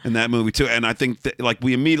 In that movie too, and I think that, like,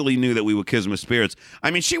 we immediately knew that we were kismet spirits. I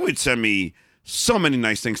mean, she would send me so many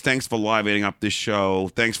nice things. Thanks for livening up this show.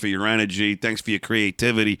 Thanks for your energy. Thanks for your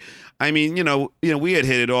creativity. I mean, we had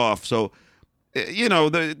hit it off. So,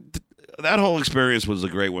 that whole experience was a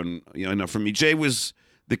great one. For me, Jay was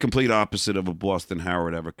the complete opposite of a boss than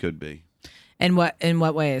Howard ever could be. In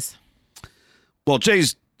what ways? Well,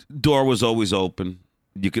 Jay's door was always open.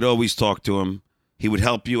 You could always talk to him. He would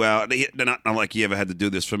help you out. Not like he ever had to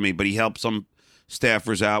do this for me, but he helped some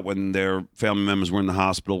staffers out when their family members were in the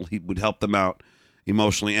hospital. He would help them out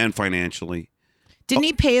emotionally and financially. Didn't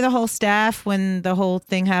he pay the whole staff when the whole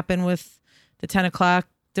thing happened with the 10 o'clock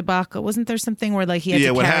debacle? Wasn't there something where like he had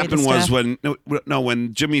to what carry happened the was staff?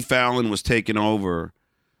 when Jimmy Fallon was taken over,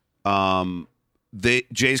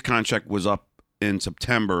 Jay's contract was up in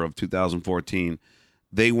September of 2014.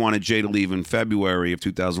 They wanted Jay to leave in February of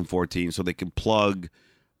 2014 so they could plug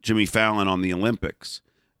Jimmy Fallon on the Olympics.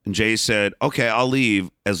 And Jay said, okay, I'll leave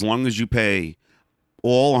as long as you pay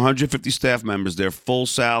all 150 staff members their full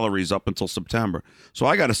salaries up until September. So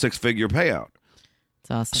I got a 6-figure payout.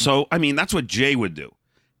 That's awesome. So, I mean, that's what Jay would do.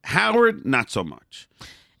 Howard, not so much.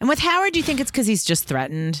 And with Howard, do you think it's because he's just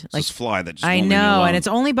threatened? It's this fly that just I won't leave me know, alone. and it's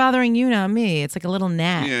only bothering you, not me. It's like a little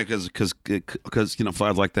gnat. Yeah, because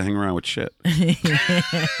flies like to hang around with shit.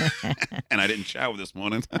 And I didn't shower this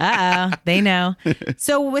morning. Uh-oh, they know.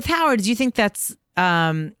 So with Howard, do you think that's,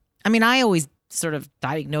 I mean, I always sort of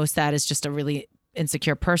diagnosed that as just a really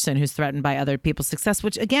insecure person who's threatened by other people's success,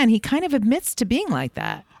 which again, he kind of admits to being like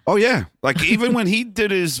that. Oh, yeah. Like even when he did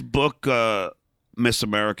his book, Miss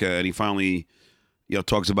America, and he finally,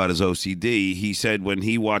 talks about his OCD, he said when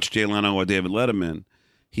he watched Jay Leno or David Letterman,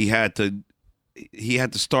 he had to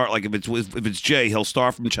start, like if it's Jay, he'll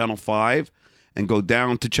start from Channel 5 and go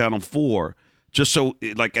down to Channel 4, just so,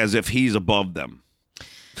 like, as if he's above them.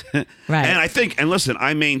 Right. And I think, and listen,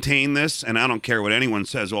 I maintain this, and I don't care what anyone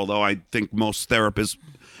says, although I think most therapists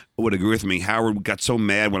would agree with me. Howard got so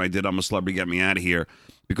mad when I did I'm a Celebrity, Get Me Out of Here,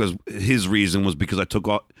 because his reason was because I took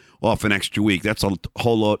off an extra week. That's a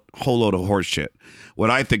whole load of horse shit. What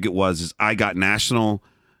I think it was is I got national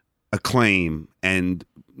acclaim and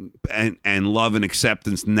love and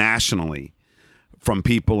acceptance nationally from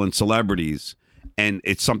people and celebrities. And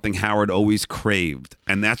it's something Howard always craved,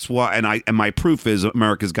 and that's why. And my proof is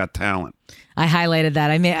America's Got Talent. I highlighted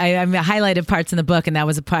that. I highlighted parts in the book, and that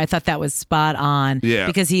was a part I thought that was spot on. Yeah.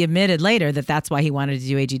 Because he admitted later that that's why he wanted to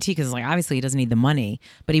do AGT, because like obviously he doesn't need the money,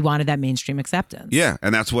 but he wanted that mainstream acceptance. Yeah,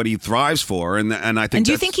 and that's what he thrives for. And I think. And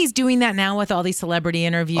do you think he's doing that now with all these celebrity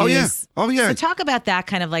interviews? Oh yeah. So talk about that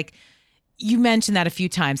kind of like. You mentioned that a few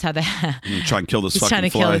times, how try and kill this he's fucking trying to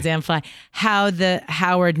fly. kill the damn fly. How the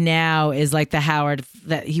Howard now is like the Howard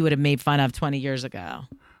that he would have made fun of 20 years ago.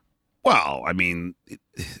 Well, I mean,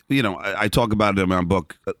 I talk about it in my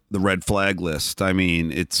book, The Red Flag List. I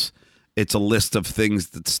mean, it's a list of things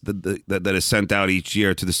that is sent out each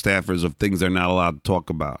year to the staffers of things they're not allowed to talk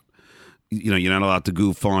about. You're not allowed to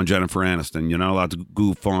goof on Jennifer Aniston. You're not allowed to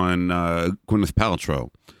goof on Gwyneth Paltrow.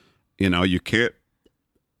 You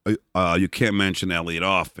can't mention Elliot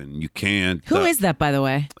Offen. You can't. Who is that, by the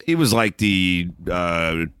way? He was like the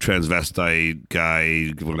transvestite guy,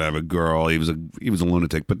 whatever girl. He was a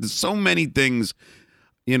lunatic. But there's so many things.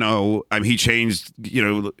 I mean, he changed.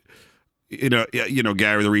 Gary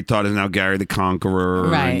the retard is now Gary the Conqueror,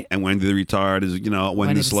 right? And Wendy the retard is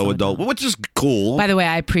Wendy the slow adult, which is cool. By the way,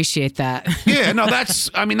 I appreciate that. Yeah, no, that's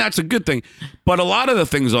a good thing. But a lot of the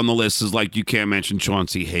things on the list is like you can't mention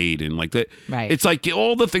Chauncey Hayden, like that. Right. It's like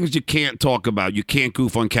all the things you can't talk about. You can't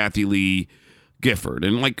goof on Kathy Lee Gifford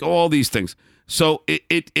and like all these things. So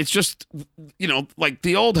it's just like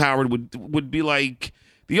the old Howard would be like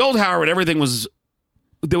the old Howard.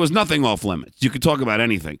 There was nothing off limits. You could talk about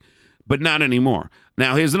anything. But not anymore.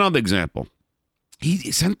 Now, here's another example.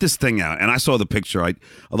 He sent this thing out, and I saw the picture.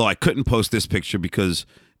 Although I couldn't post this picture because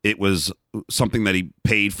it was something that he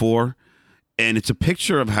paid for. And it's a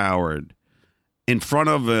picture of Howard in front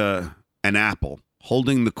of an apple,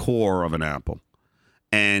 holding the core of an apple.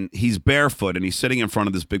 And he's barefoot, and he's sitting in front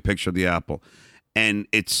of this big picture of the apple. And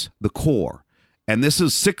it's the core. And this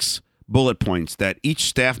is 6 bullet points that each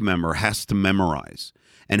staff member has to memorize.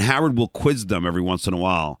 And Howard will quiz them every once in a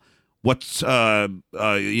while. What's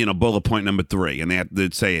bullet point number 3, and they have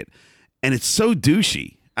to say it, and it's so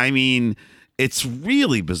douchey. I mean, it's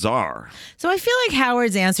really bizarre. So I feel like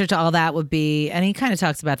Howard's answer to all that would be, and he kind of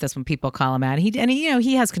talks about this when people call him out.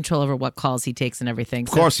 He has control over what calls he takes and everything.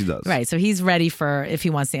 Of course he does. Right. So he's ready for if he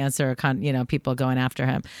wants to answer, people going after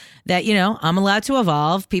him. That I'm allowed to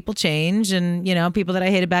evolve. People change, and people that I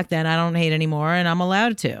hated back then I don't hate anymore, and I'm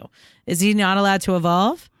allowed to. Is he not allowed to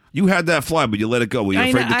evolve? You had that fly, but you let it go. Were you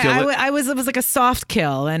afraid to kill it? It was like a soft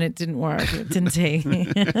kill, and it didn't work. It didn't take.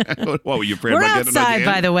 What were you afraid We're about getting it outside,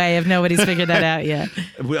 again? by the way, if nobody's figured that out yet.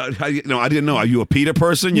 Well, I didn't know. Are you a PETA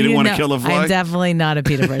person? You didn't want to kill a fly? I'm definitely not a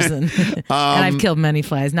PETA person. And I've killed many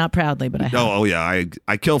flies, not proudly, but I have. Oh yeah,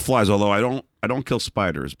 I kill flies, although I don't kill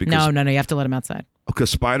spiders because No, you have to let them outside.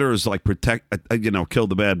 Because spiders like kill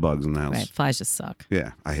the bad bugs in the house. Right, flies just suck.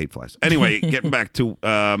 Yeah, I hate flies. Anyway, getting back to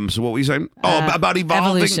so what were you saying? About evolving.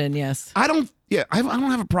 Evolution, yes. I don't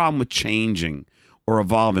have a problem with changing or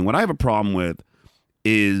evolving. What I have a problem with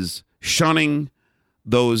is shunning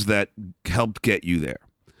those that helped get you there.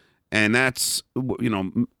 And that's,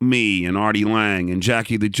 me and Artie Lang and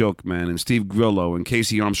Jackie the Joke Man and Steve Grillo and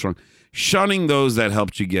Casey Armstrong, shunning those that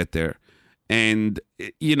helped you get there. And,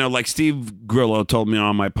 like Steve Grillo told me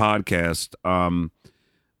on my podcast,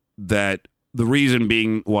 that the reason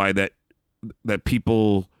being why that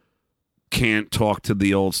people can't talk to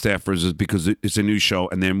the old staffers is because it's a new show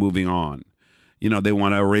and they're moving on. They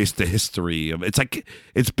want to erase the history of it. It's like,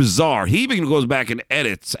 it's bizarre. He even goes back and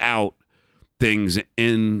edits out things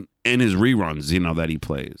in his reruns, that he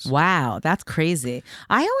plays. Wow, that's crazy.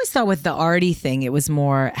 I always thought with the Artie thing, it was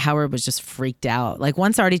more Howard was just freaked out. Like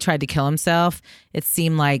once Artie tried to kill himself, it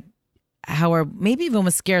seemed like Howard maybe even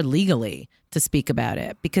was scared legally to speak about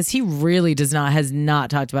it because he really has not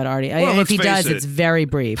talked about Artie. Well, if he does, it's very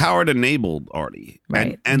brief. Howard enabled Artie.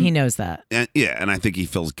 Right. And he knows that. And I think he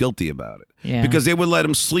feels guilty about it. Yeah. Because they would let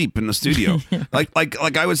him sleep in the studio.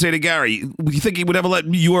 like I would say to Gary, you think he would ever let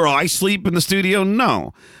you or I sleep in the studio?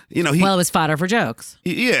 No. Well, it was fodder for jokes.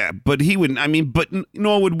 Yeah, but he wouldn't. But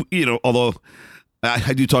nor would, although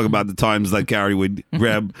I do talk about the times that Gary would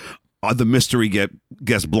grab the mystery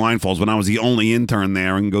guest blindfolds when I was the only intern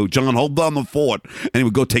there and go, John, hold down the fort. And he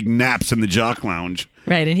would go take naps in the jock lounge.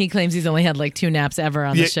 Right, and he claims he's only had like 2 naps ever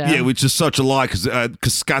on the show. Yeah, which is such a lie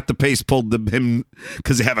because Scott DePace pulled him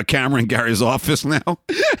because they have a camera in Gary's office now,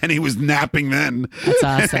 and he was napping then. That's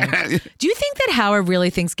awesome. Do you think that Howard really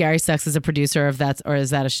thinks Gary sucks as a producer, or is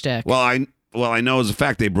that a shtick? Well, I know as a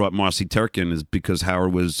fact they brought Marcy Turkin is because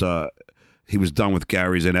Howard was he was done with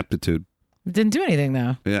Gary's ineptitude. Didn't do anything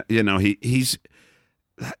though. Yeah, he's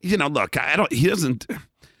look, he doesn't.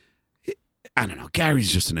 I don't know.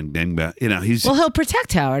 Gary's just an enigma. He'll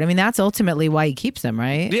protect Howard. I mean, that's ultimately why he keeps him,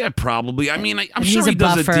 right? Yeah, probably. I mean, I'm sure he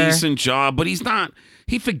does a decent job, but he's not.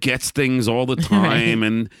 He forgets things all the time,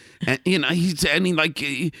 right. and he's like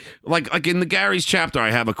in the Gary's chapter,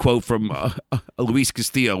 I have a quote from Luis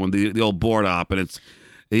Castillo in the old board op, and it's.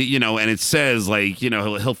 And it says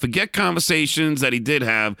he'll forget conversations that he did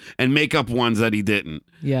have and make up ones that he didn't.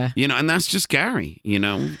 Yeah. And that's just Gary.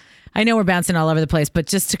 I know we're bouncing all over the place, but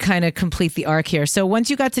just to kind of complete the arc here. So once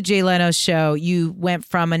you got to Jay Leno's show, you went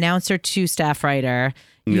from announcer to staff writer.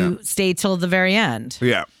 You stayed till the very end.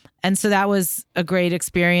 Yeah. And so that was a great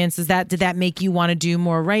experience. Did that make you want to do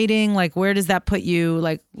more writing? Like, where does that put you?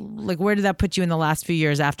 Like where did that put you in the last few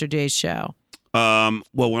years after Jay's show? Well,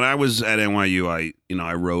 when I was at NYU,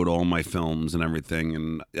 I wrote all my films and everything,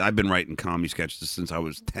 and I've been writing comedy sketches since I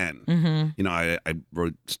was 10. Mm-hmm. I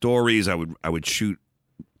wrote stories. I would shoot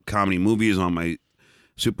comedy movies on my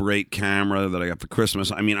Super 8 camera that I got for Christmas.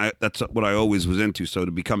 I mean, that's what I always was into. So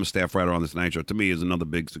to become a staff writer on The Tonight Show to me is another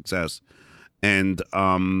big success. And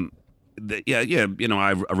I've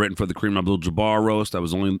written for the Kareem Abdul-Jabbar roast. I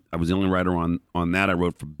was the only writer on that. I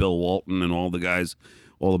wrote for Bill Walton and all the guys.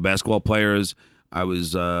 All the basketball players. I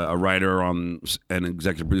was a writer an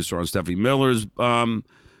executive producer on Stephanie Miller's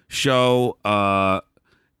show. I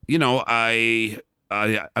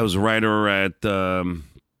was a writer at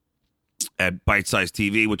Bite Size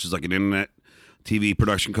TV, which is like an internet TV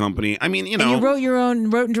production company. I mean, And you wrote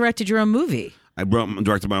and directed your own movie. I wrote and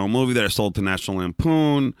directed my own movie that I sold to National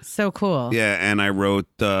Lampoon. So cool. Yeah, and I wrote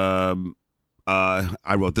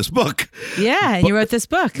this book. Yeah, and you wrote this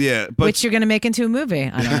book. Yeah, which you're going to make into a movie.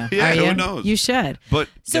 I don't know. Yeah, who knows? You should. But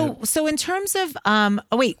so in terms of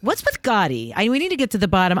what's with Gotti? We need to get to the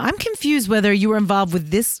bottom. I'm confused whether you were involved with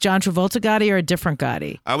this John Travolta Gotti or a different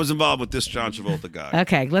Gotti. I was involved with this John Travolta guy.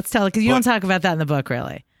 Okay, let's tell it because you don't talk about that in the book,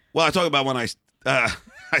 really. Well, I talk about when I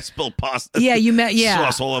spilled pasta. Yeah, you met. Yeah,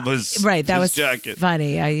 sauce all over his right. That was jacket.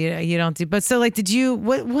 Funny. You don't do. But so did you?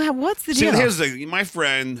 What's the deal? Here's my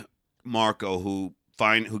friend Marco who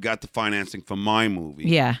got the financing for my movie.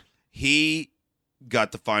 Yeah. He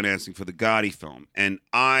got the financing for the Gotti film, and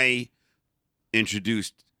I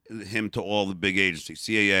introduced him to all the big agencies,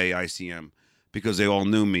 CAA, ICM, because they all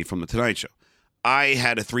knew me from The Tonight Show. I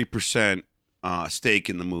had a 3% stake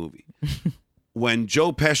in the movie. When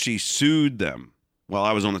Joe Pesci sued them while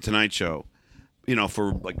I was on The Tonight Show,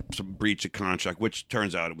 for like some breach of contract, which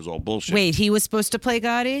turns out it was all bullshit. Wait, he was supposed to play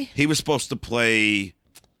Gotti? He was supposed to play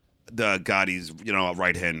the Gotti's,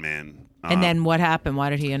 right-hand man. And then what happened? Why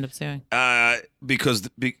did he end up suing? Because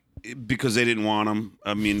they didn't want him.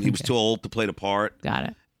 I mean, he was too old to play the part. Got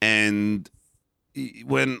it. And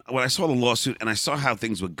when I saw the lawsuit and I saw how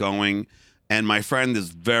things were going, and my friend is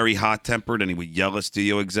very hot-tempered and he would yell at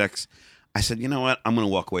studio execs, I said, you know what? I'm going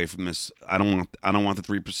to walk away from this. I don't want the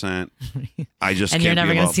 3%. I just and can't. You're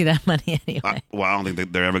never going to see that money anyway. I don't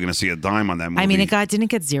think they're ever going to see a dime on that movie. I mean, didn't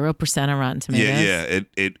get 0% on Rotten Tomatoes. Yeah,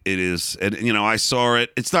 it is. And, I saw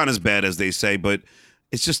it. It's not as bad as they say, but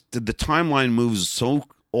it's just the timeline moves so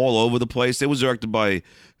all over the place. It was directed by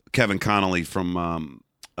Kevin Connolly from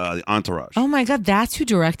Entourage. Oh my God, that's who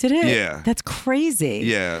directed it? Yeah. That's crazy.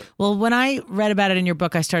 Yeah. Well, when I read about it in your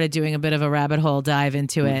book, I started doing a bit of a rabbit hole dive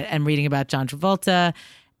into it and reading about John Travolta.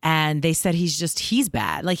 And they said he's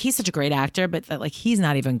bad. Like, he's such a great actor, but like he's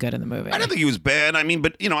not even good in the movie. I don't think he was bad. I mean,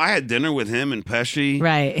 but I had dinner with him and Pesci.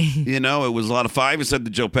 Right. It was a lot of fun. I even said to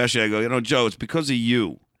Joe Pesci, I go, Joe, it's because of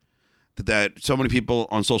you that so many people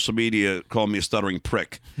on social media call me a stuttering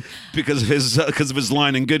prick because of his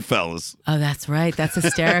line in Goodfellas. Oh, that's right. That's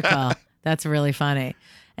hysterical. That's really funny.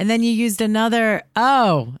 And then you used another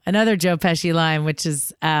Joe Pesci line, which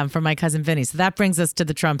is from My Cousin Vinny. So that brings us to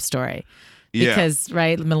the Trump story. Yeah. Because,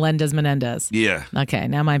 right, Menendez. Yeah. Okay,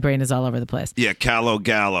 now my brain is all over the place. Yeah, Callo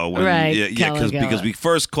Gallo. Right, Yeah, because we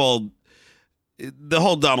first called the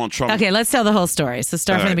whole Donald Trump. Okay, let's tell the whole story. So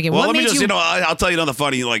start from the beginning. Well, What let me made just, you... I'll tell you another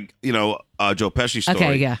funny, Joe Pesci story.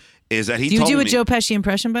 Okay, yeah. Is that he Do you told do a me, Joe Pesci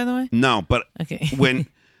impression, by the way? No, but Okay. when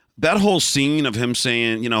that whole scene of him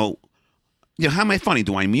saying, how am I funny?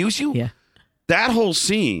 Do I amuse you? Yeah. That whole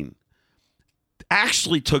scene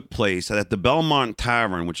actually took place at the Belmont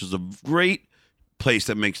Tavern, which is a great place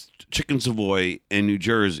that makes chicken Savoy in New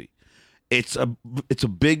Jersey. It's a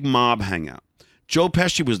big mob hangout. Joe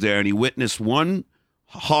Pesci was there, and he witnessed one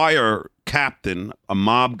higher captain, a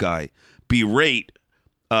mob guy, berate,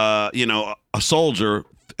 a soldier,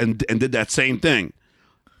 and did that same thing.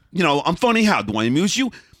 I'm funny. How do I amuse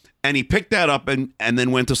you? And he picked that up and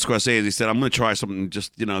then went to Scorsese. He said, "I'm going to try something.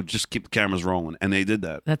 Just keep the cameras rolling." And they did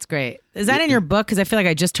that. That's great. Is that in your book? Because I feel like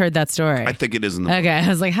I just heard that story. I think it is in the book. Okay, I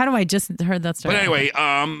was like, how do I just heard that story? But anyway,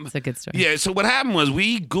 it's a good story. Yeah. So what happened was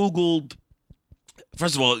we Googled.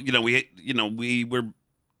 First of all, we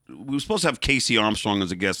were supposed to have Casey Armstrong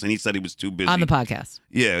as a guest, and he said he was too busy on the podcast.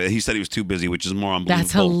 Yeah, he said he was too busy, which is more unbelievable.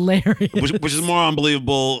 That's hilarious. Which is more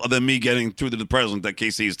unbelievable than me getting through to the president that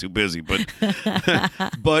Casey is too busy. But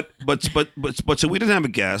but so we didn't have a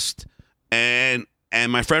guest, and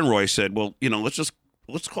my friend Roy said, well,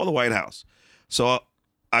 let's call the White House. So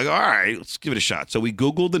I go, all right, let's give it a shot. So we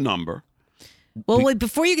Googled the number. Well, wait,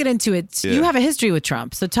 before you get into it, you have a history with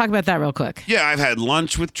Trump, so talk about that real quick. Yeah, I've had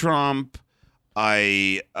lunch with Trump.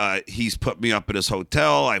 He's put me up at his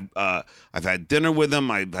hotel. I've had dinner with him.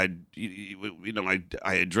 I've had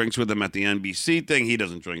I had drinks with him at the NBC thing. He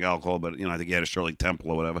doesn't drink alcohol, but I think he had a Shirley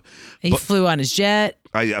Temple or whatever. He flew on his jet.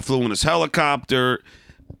 I flew in his helicopter.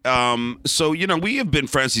 So we have been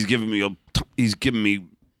friends. He's given me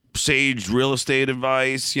sage real estate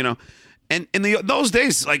advice. And in those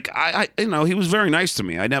days, like he was very nice to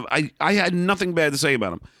me. I had nothing bad to say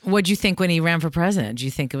about him. What'd you think when he ran for president? Do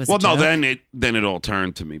you think it was? Well, a joke? no. Then it all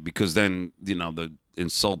turned to me because then the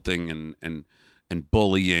insulting and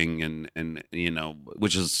bullying and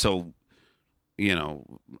which is so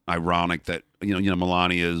ironic that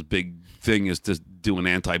Melania's big thing is to do an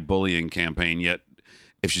anti-bullying campaign. Yet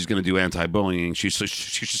if she's going to do anti-bullying, she should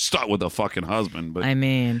start with her fucking husband. But I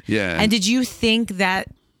mean, yeah. And did you think that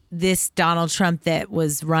this Donald Trump that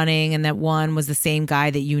was running and that won was the same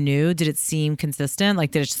guy that you knew? Did it seem consistent?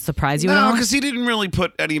 Like, did it surprise you at all? No, because he didn't really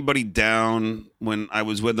put anybody down when I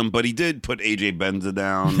was with him, but he did put AJ Benza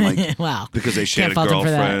down, like, wow, because they shared a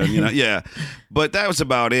girlfriend. Yeah. But that was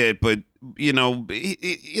about it. But he,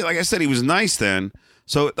 like I said, he was nice then.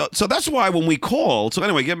 So that's why when we called. So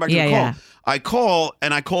anyway, getting back to the call. Yeah.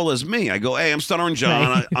 I call as me. I go, hey, I'm Stuttering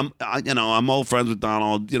John. Right. I'm old friends with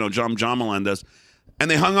Donald. John Melendez. And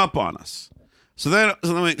they hung up on us. So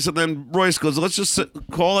then Royce goes, let's just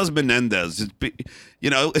call as Menendez.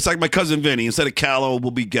 It's like My Cousin Vinny. Instead of Callo, will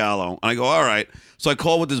be Gallo. And I go, all right. So I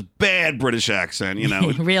call with this bad British accent,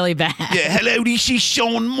 Really bad. Yeah, hello, this is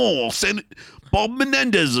Sean Morse and Bob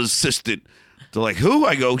Menendez's assistant. They're like, who?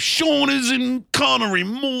 I go, Sean is in Connery,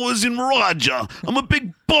 Moore is in Roger. I'm a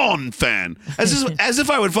big Bond fan. As if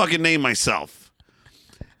I would fucking name myself.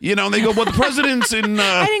 And they go, well, the president's in...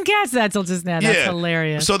 I didn't catch that till just now. That's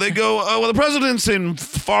hilarious. So they go, well, the president's in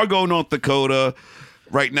Fargo, North Dakota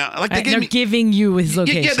right now. Like they're giving you his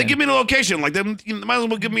location. Yeah, they give me the location. Like, they might as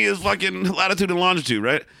well give me his fucking latitude and longitude,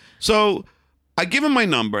 right? So I give them my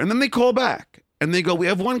number, and then they call back. And they go, we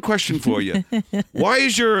have one question for you. Why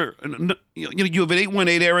is you have an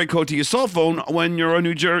 818 area code to your cell phone when you're a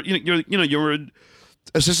New Jersey, you're an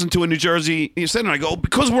assistant to a New Jersey senator? I go,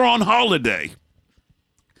 because we're on holiday.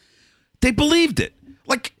 They believed it.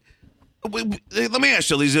 Like, let me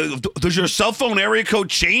ask you, Lisa, does your cell phone area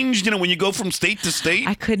code change, when you go from state to state?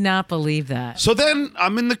 I could not believe that. So then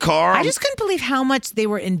I'm in the car. I just couldn't believe how much they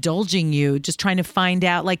were indulging you, just trying to find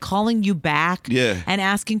out, like calling you back and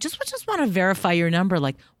asking, just want to verify your number.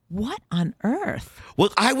 Like, what on earth?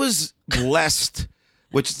 Well, I was blessed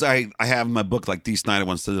which is, I have in my book, like Dee Snider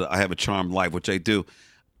once said, I have a charmed life, which I do.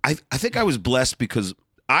 I think I was blessed because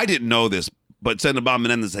I didn't know this, but Senator Bob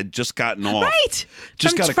Menendez had just gotten off. Right.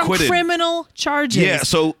 Just got acquitted. From criminal charges. Yeah,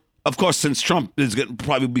 so, of course, since Trump is going to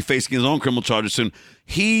probably be facing his own criminal charges soon,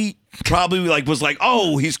 he probably was like,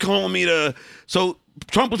 oh, he's calling me to... So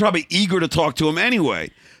Trump was probably eager to talk to him anyway.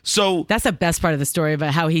 So that's the best part of the story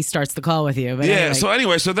about how he starts the call with you. But yeah.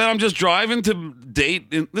 So then I'm just driving to date.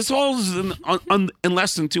 And this all is in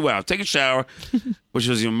less than 2 hours. Take a shower, which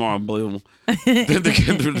is even more unbelievable. Then to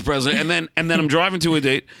get through the president, and then I'm driving to a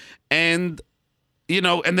date, and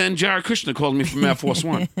then Jared Kushner called me from Air Force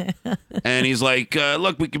One, and he's like,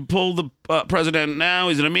 "Look, we can pull the president now.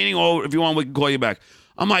 He's in a meeting, or if you want, we can call you back."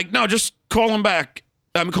 I'm like, "No, just call him back.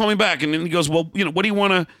 Call me back." And then he goes, "Well, what do you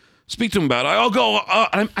want to speak to him about?" I'll go.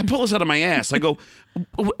 I pull this out of my ass. I go,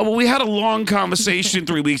 "Well, we had a long conversation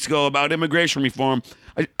 3 weeks ago about immigration reform.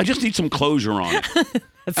 I just need some closure on it."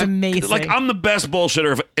 That's amazing. Like, I'm the best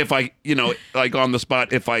bullshitter if I, like on the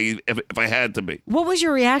spot, if I had to be. What was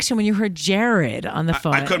your reaction when you heard Jared on the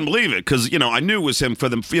phone? I couldn't believe it because, I knew it was him for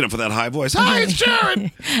them, for that high voice. Hi, it's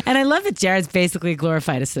Jared. And I love that Jared's basically a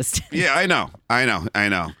glorified assistant. Yeah, I know. I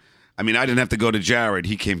mean, I didn't have to go to Jared.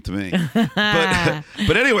 He came to me.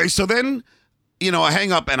 But anyway, so then, I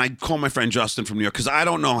hang up and I call my friend Justin from New York because I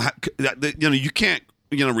don't know how, you can't,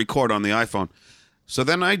 record on the iPhone. So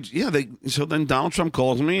then then Donald Trump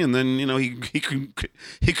calls me, and then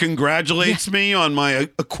he congratulates me on my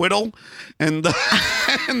acquittal, and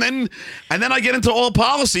and then I get into all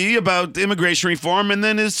policy about immigration reform, and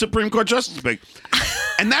then his Supreme Court justice pick.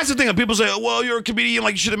 And that's the thing. People say, "Well, you're a comedian,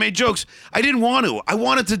 like you should have made jokes." I didn't want to. I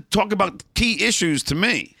wanted to talk about key issues to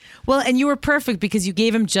me. Well, and you were perfect because you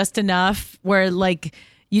gave him just enough where, like,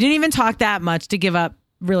 you didn't even talk that much to give up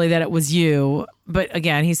really that it was you. But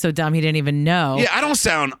again, he's so dumb he didn't even know. Yeah, I don't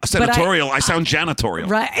sound senatorial. I sound janitorial.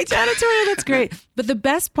 Right, janitorial, that's great. But the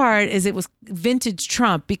best part is it was vintage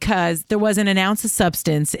Trump because there wasn't an ounce of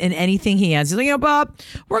substance in anything he has. He's like, Bob,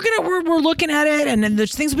 we're looking at it, and then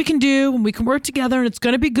there's things we can do, and we can work together, and it's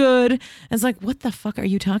going to be good. And it's like, what the fuck are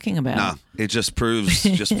you talking about? No, it just proves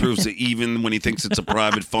that even when he thinks it's a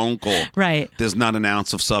private phone call, right, there's not an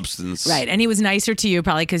ounce of substance. Right, and he was nicer to you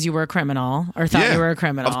probably because you were a criminal or thought you were a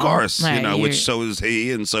criminal. Of course, right, which so is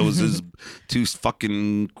he, and so is his two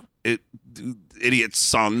fucking idiot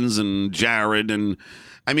sons and Jared. And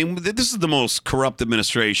I mean, this is the most corrupt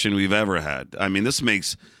administration we've ever had. I mean, this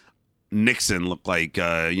makes Nixon look like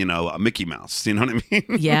a Mickey Mouse. You know what I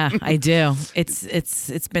mean? Yeah, I do.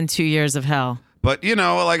 It's been 2 years of hell. But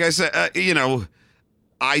like I said,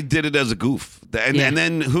 I did it as a goof. And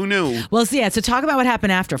then who knew? Well, so talk about what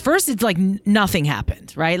happened after. First, it's like nothing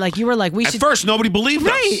happened, right? Like you were like, At first, nobody believed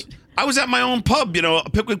us. I was at my own pub, a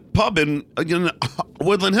Pickwick pub in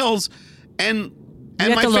Woodland Hills, and were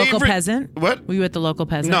you at the local favorite, peasant? What? Were you at the local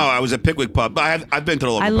peasant? No, I was at Pickwick pub. I've been to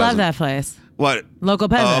the local peasant. I love that place. What? Local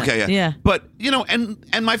peasant. Oh, okay, yeah. But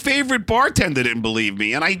and my favorite bartender didn't believe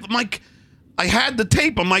me, and I'm like, I had the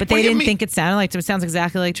tape. I'm like, but they didn't think it sounded like it sounds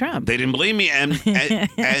exactly like Trump. They didn't believe me, and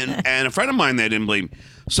a friend of mine, they didn't believe me.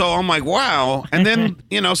 So I'm like, wow. And then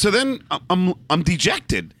so then I'm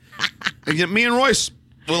dejected. And me and Royce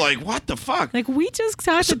were like, what the fuck? Like, we just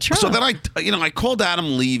talked to Trump. So then I called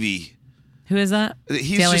Adam Levy. Who is that?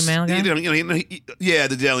 He's Daily Mail guy? Yeah,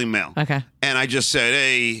 the Daily Mail. Okay. And I just said,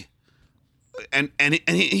 hey, and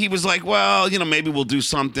he was like, well, maybe we'll do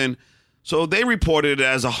something. So they reported it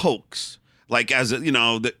as a hoax, like as it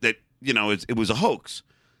was a hoax.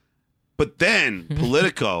 But then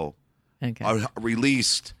Politico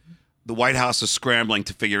released, the White House is scrambling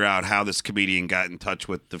to figure out how this comedian got in touch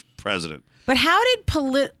with the president. But how did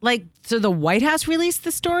so the White House released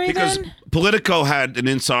the story because then? Politico had an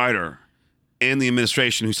insider in the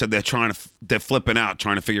administration who said they're flipping out,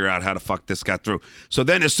 trying to figure out how the fuck this got through. So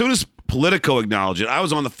then as soon as Politico acknowledged it, I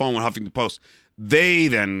was on the phone with Huffington Post. They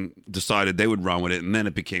then decided they would run with it, and then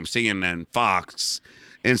it became CNN, Fox,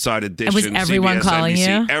 Inside Edition, and was everyone CBS, calling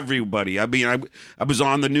NBC, you? Everybody. I mean, I was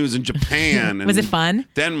on the news in Japan. And was it fun?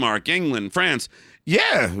 Denmark, England, France.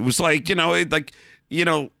 Yeah, it was like, But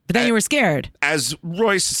then you were scared. As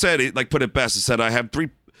Royce said, put it best. He said, I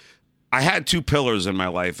had two pillars in my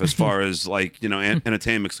life as far as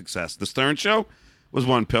entertainment success. The Stern Show was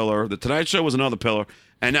one pillar. The Tonight Show was another pillar.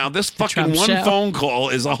 And now this fucking one phone call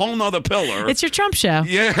is a whole nother pillar. It's your Trump show.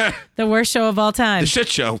 Yeah. The worst show of all time. The shit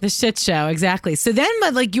show. The shit show, exactly. So then,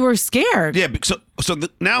 you were scared. Yeah.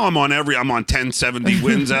 Now I'm on 1070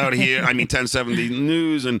 wins out here. I mean, 1070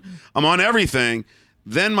 news, and I'm on everything.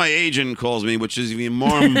 Then my agent calls me, which is even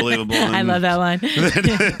more unbelievable. I love that line.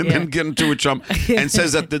 Then get into with Trump and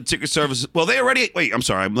says that the Secret Service. Well, they already. Wait, I'm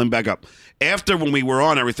sorry. Let me back up. After when we were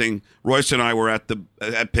on everything, Royce and I were at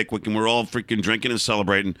Pickwick and we're all freaking drinking and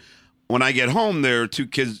celebrating. When I get home, there are two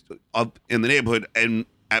kids up in the neighborhood and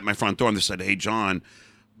at my front door, and they said, "Hey, John,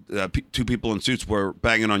 two people in suits were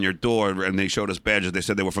banging on your door, and they showed us badges. They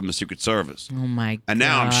said they were from the Secret Service." Oh my God. And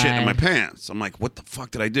now I'm shitting my pants. I'm like, what the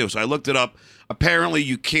fuck did I do? So I looked it up. Apparently,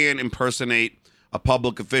 you can impersonate a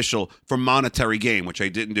public official for monetary gain, which I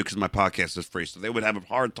didn't do because my podcast is free. So they would have a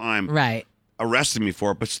hard time arresting me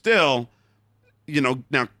for it. But still,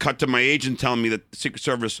 now cut to my agent telling me that the Secret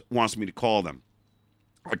Service wants me to call them.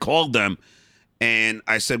 I called them. And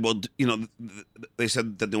I said, well, they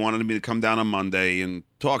said that they wanted me to come down on Monday and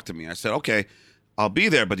talk to me. I said, okay, I'll be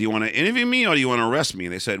there, but do you want to interview me or do you want to arrest me?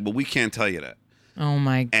 And they said, well, we can't tell you that. Oh,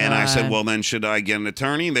 my God. And I said, well, then should I get an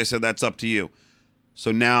attorney? And they said, that's up to you.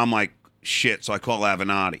 So now I'm like, shit. So I call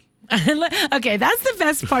Avenatti. Okay, that's the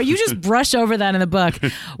best part. You just brush over that in the book.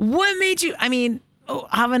 What made you,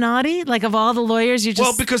 Avenatti? Like, of all the lawyers, you just...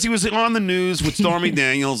 Well, because he was on the news with Stormy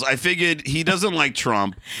Daniels. I figured he doesn't like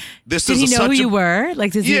Trump. Did he know who you were?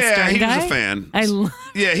 Like, is he a Stern guy? Was a fan.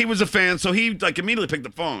 Yeah, he was a fan, so he immediately picked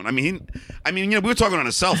the phone. We were talking on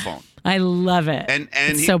a cell phone. I love it. And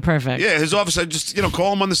it's so perfect. Yeah, his office said, just,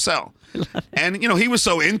 call him on the cell. And, he was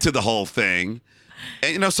so into the whole thing.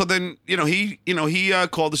 And, so then, he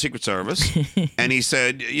called the Secret Service and he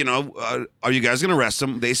said, are you guys going to arrest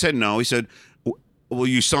him? They said no. He said, will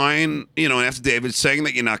you sign, an affidavit saying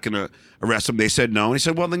that you're not going to arrest him? They said no. And he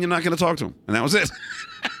said, well, then you're not going to talk to him. And that was it.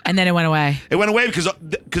 And then it went away. It went away because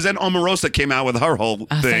then Omarosa came out with her whole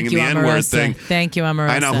thing and the N-word thing. Thank you, Omarosa.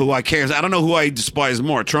 I know who I care. I don't know who I despise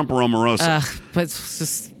more, Trump or Omarosa. But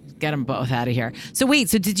just get them both out of here. So wait,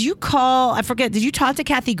 did you call, I forget, did you talk to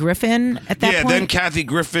Kathy Griffin at that point? Yeah, then Kathy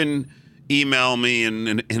Griffin emailed me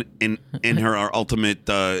in her ultimate...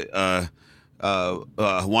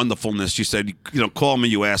 wonderfulness. She said, call me,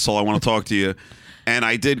 you asshole. I want to talk to you. And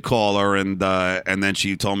I did call her, and then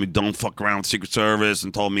she told me don't fuck around with Secret Service,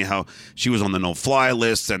 and told me how she was on the no-fly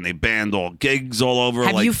list, and they banned all gigs all over.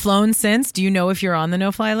 Have you flown since? Do you know if you're on the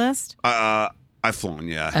no-fly list? I've flown,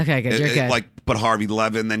 yeah. Okay, good. You're good. But Harvey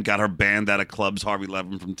Levin then got her banned out of clubs. Harvey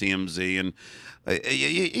Levin from TMZ, and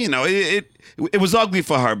it was ugly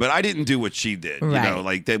for her, but I didn't do what she did.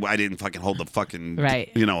 Right. I didn't fucking hold the fucking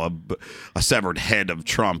a severed head of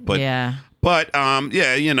Trump. But yeah. But and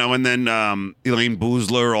then Elaine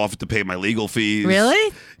Boozler offered to pay my legal fees.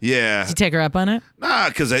 Really? Yeah. Did you take her up on it? Nah,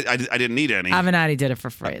 because I didn't need any. Avenatti did it for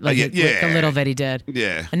free. The little that he did.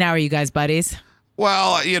 Yeah. And now are you guys buddies?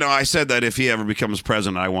 Well, I said that if he ever becomes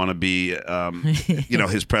president, I want to be,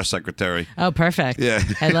 his press secretary. Oh, perfect. Yeah.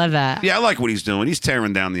 I love that. Yeah, I like what he's doing. He's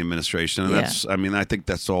tearing down the administration. And I think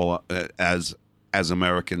that's all, as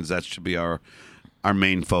Americans, that should be our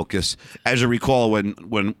main focus. As you recall, when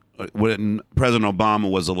President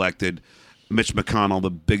Obama was elected, Mitch McConnell,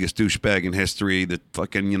 the biggest douchebag in history, the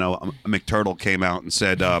fucking, McTurtle came out and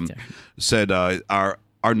said our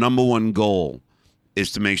number one goal is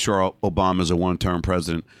to make sure Obama's a one-term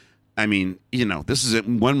president. I mean, this is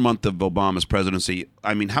 1 month of Obama's presidency.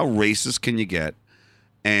 I mean, how racist can you get?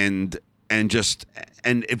 And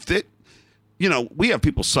if that, we have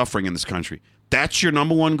people suffering in this country. That's your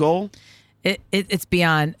number one goal? It's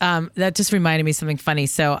beyond. That just reminded me of something funny.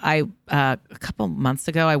 So I a couple months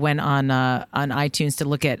ago I went on iTunes to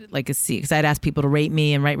look at because I'd asked people to rate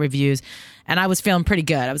me and write reviews, and I was feeling pretty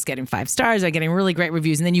good. I was getting 5 stars. I was getting really great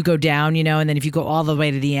reviews, and then you go down, and then if you go all the way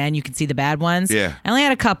to the end, you can see the bad ones. Yeah. I only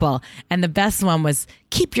had a couple, and the best one was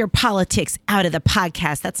keep your politics out of the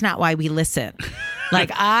podcast. That's not why we listen.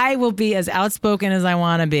 I will be as outspoken as I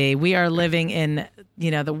want to be. We are living in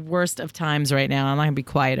the worst of times right now. I'm not going to be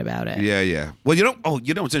quiet about it. Yeah. Well,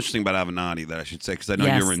 what's interesting about Avenatti that I should say, because I know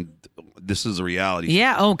you're in This Is a Reality.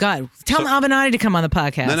 Yeah. Oh, God. Tell Avenatti to come on the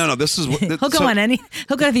podcast. No. This is he'll go on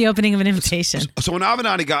he'll go to the opening of an invitation. So when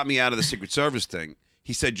Avenatti got me out of the Secret Service thing,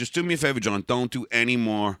 he said, just do me a favor, John, don't do any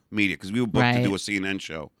more media, because we were booked to do a CNN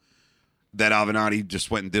show that Avenatti just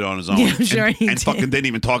went and did on his own. Yeah, I'm sure he did. And fucking didn't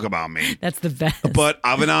even talk about me. That's the best. But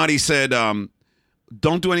Avenatti said,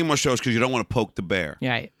 don't do any more shows because you don't want to poke the bear.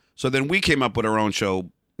 Right. So then we came up with our own show,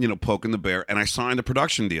 Poking the Bear, and I signed a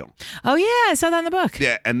production deal. Oh yeah, I saw that in the book.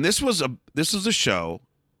 Yeah, and this is a show.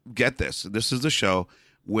 Get this. This is a show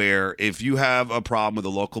where if you have a problem with a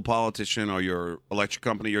local politician or your electric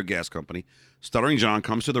company, your gas company, Stuttering John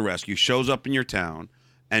comes to the rescue, shows up in your town,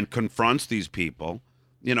 and confronts these people,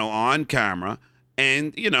 on camera,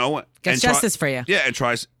 and gets justice for you. Yeah, and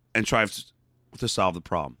tries to solve the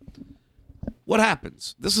problem. What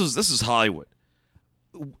happens? This is Hollywood.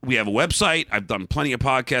 we have a website. I've done plenty of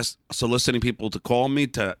podcasts soliciting people to call me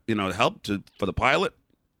to help for the pilot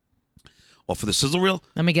or for the sizzle reel.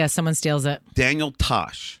 Let me guess, someone steals it. Daniel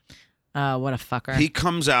Tosh. What a fucker. He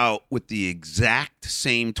comes out with the exact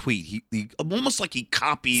same tweet. He almost like he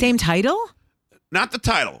copied. Same title? Not the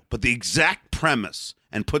title, but the exact premise,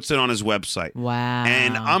 and puts it on his website. Wow.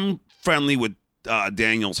 And I'm friendly with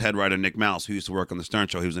Daniel's head writer, Nick Mouse, who used to work on the Stern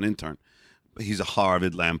Show. He was an intern. He's a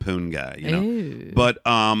Harvard Lampoon guy, Ew. But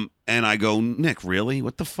and I go, Nick, really?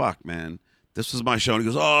 What the fuck, man? This was my show. And he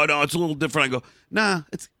goes, oh no, it's a little different. I go, nah,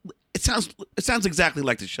 it sounds exactly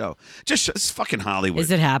like the show. It's fucking Hollywood.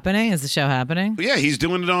 Is it happening? Is the show happening? Yeah, he's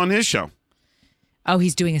doing it on his show. Oh,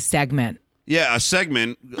 he's doing a segment. Yeah, a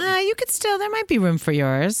segment. You could still. There might be room for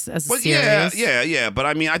yours as a series. Yeah. But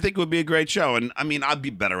I mean, I think it would be a great show, and I mean, I'd be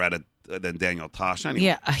better at it than Daniel Tosh. Anyway.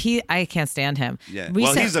 Yeah, I can't stand him. Yeah,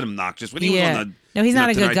 he's an obnoxious. When he was on no, he's not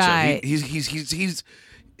a good Tonight guy. Show,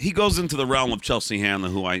 he goes into the realm of Chelsea Handler,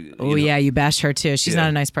 who I. Yeah, you bashed her too. She's not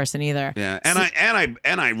a nice person either. Yeah,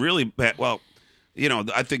 and I really well,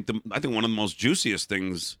 I think one of the most juiciest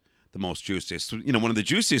things, one of the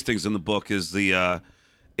juiciest things in the book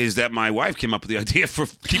is that my wife came up with the idea for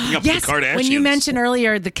keeping up with the Kardashians. When you mentioned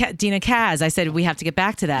earlier Dina Kaz, I said we have to get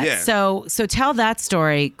back to that. Yeah. So tell that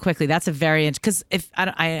story quickly. That's a very because if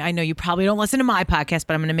I know you probably don't listen to my podcast,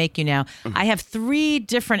 but I'm going to make you now. I have 3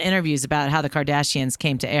 different interviews about how the Kardashians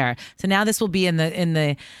came to air. So now this will be in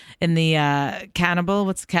the cannibal.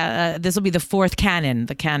 This will be the 4th canon,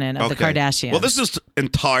 the canon of the Kardashians. Well, this is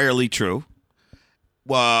entirely true.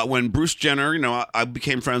 When Bruce Jenner, I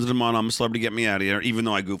became friends with him on I'm a Celebrity, Get Me Out of Here, even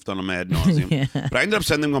though I goofed on him ad nauseum. Yeah. But I ended up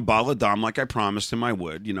sending him a bottle of Dom like I promised him I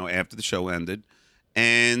would, after the show ended.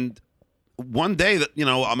 And one day that,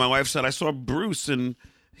 my wife said, I saw Bruce and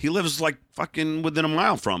he lives like fucking within a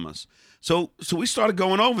mile from us. So we started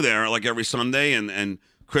going over there like every Sunday and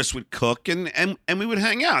Chris would cook and we would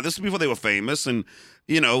hang out. This was before they were famous. And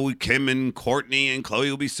Kim and Courtney and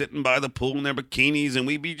Chloe would be sitting by the pool in their bikinis, and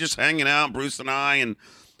we'd be just hanging out, Bruce and I, and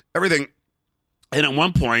everything. And at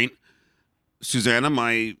one point, Susanna,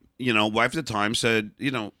 my wife at the time, said,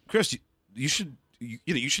 Chris, you should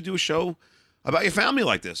do a show about your family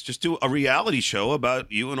like this. Just do a reality show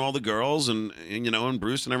about you and all the girls and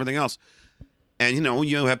Bruce and everything else. And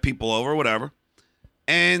you have people over, whatever.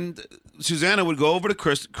 And Susanna would go over to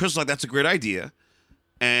Chris. Chris was like, that's a great idea.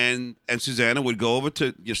 And Susanna would go over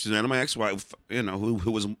to Susanna, my ex-wife,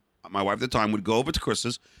 who was my wife at the time, would go over to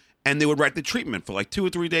Chris's, and they would write the treatment for like 2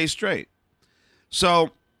 or 3 days straight.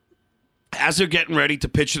 So as they're getting ready to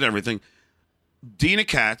pitch and everything, Dina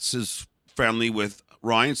Katz is friendly with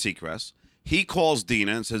Ryan Seacrest. He calls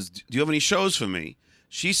Dina and says, "Do you have any shows for me?"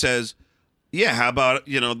 She says, "Yeah, how about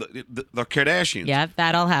the Kardashians?" Yeah,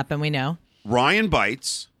 that'll happen. We know. Ryan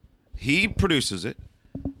bites. He produces it.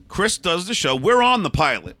 Chris does the show. We're on the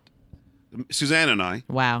pilot, Susanna and I.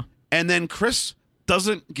 Wow. And then Chris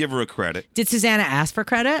doesn't give her a credit. Did Susanna ask for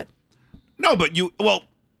credit? No, but you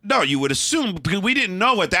would assume, because we didn't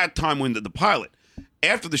know at that time when the pilot.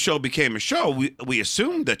 After the show became a show, we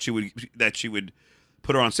assumed that she would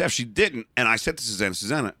put her on staff. She didn't, and I said to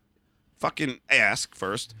Susanna, fucking ask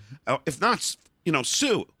first. If not,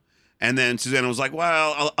 sue. And then Susanna was like,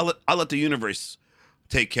 well, I'll let the universe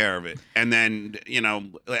take care of it. And then,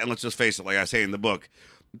 and let's just face it, like I say in the book,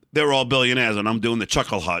 they're all billionaires, and I'm doing the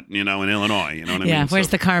Chuckle Hut, in Illinois. You know what I mean? Yeah, where's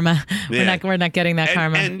the karma? Yeah. We're not getting that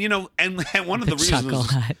karma. And one of the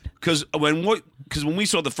reasons, because when we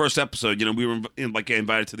saw the first episode, we were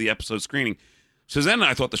invited to the episode screening. Susanna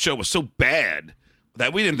and I thought the show was so bad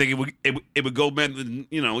that we didn't think it would go more than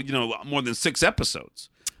more than 6 episodes.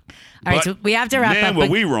 All right, so we have to wrap up. Man, were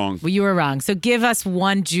we wrong? Well, you were wrong. So give us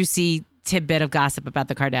one juicy tidbit of gossip about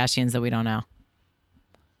the Kardashians that we don't know.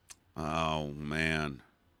 Oh, man.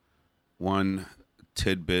 One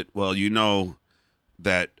tidbit. Well,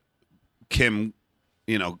 that Kim,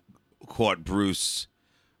 caught Bruce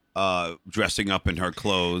dressing up in her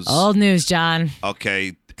clothes. Old news, John.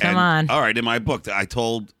 Okay. Come on. All right. In my book, I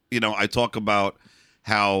talk about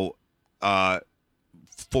how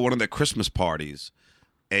for one of their Christmas parties,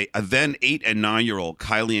 a then 8 and 9-year-old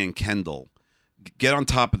Kylie and Kendall get on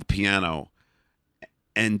top of the piano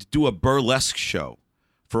and do a burlesque show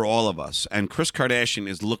for all of us. And Kris Kardashian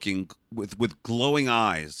is looking with glowing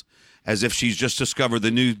eyes as if she's just discovered the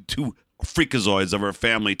new 2 freakazoids of her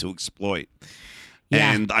family to exploit.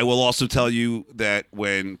 Yeah. And I will also tell you that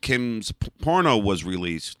when Kim's porno was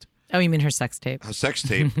released. Oh, you mean her sex tape? Her sex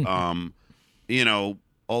tape.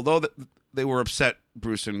 Although they were upset,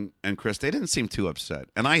 Bruce and Chris, they didn't seem too upset.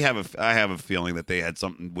 And I have a feeling that they had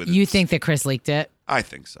something with it. You think that Chris leaked it? I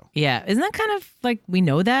think so. Yeah. Isn't that kind of like we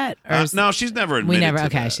know that? Or No, she's never admitted to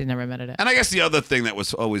that. She's never admitted it. And I guess the other thing that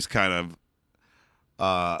was always kind of,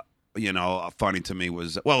 funny to me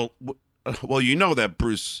was, well, that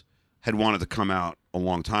Bruce had wanted to come out a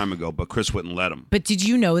long time ago, but Chris wouldn't let him. But did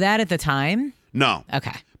you know that at the time? No.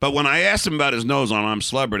 Okay. But when I asked him about his nose on I'm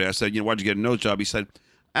Celebrity, I said, why'd you get a nose job? He said,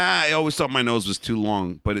 I always thought my nose was too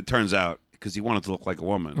long, but it turns out because he wanted to look like a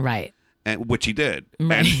woman. Right. And which he did.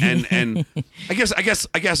 Right. And I guess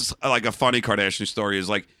like a funny Kardashian story is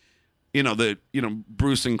like,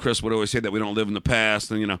 Bruce and Chris would always say that we don't live in the past,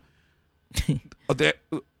 and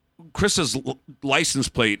Chris's license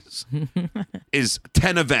plate is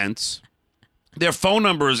 10 events. Their phone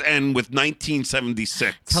numbers end with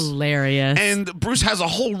 1976. It's hilarious. And Bruce has a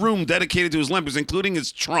whole room dedicated to his Olympics, including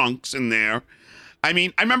his trunks in there. I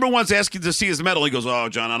mean, I remember once asking to see his medal. He goes, "Oh,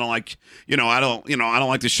 John, I don't like, I don't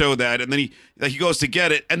like to show that." And then he goes to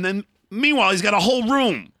get it, and then meanwhile, he's got a whole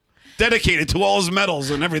room dedicated to all his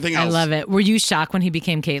medals and everything else. I love it. Were you shocked when he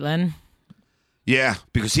became Caitlyn? Yeah,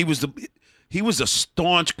 because he was a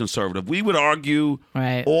staunch conservative. We would argue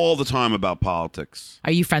all the time about politics.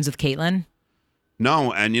 Are you friends with Caitlyn?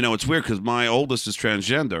 No, and it's weird because my oldest is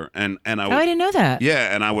transgender, and I would, I didn't know that.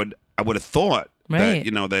 Yeah, and I would have thought that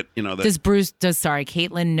that does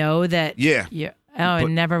Caitlyn know that? Yeah. It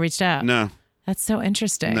never reached out. No. That's so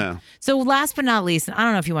interesting. No. So last but not least, I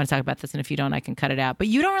don't know if you want to talk about this, and if you don't, I can cut it out. But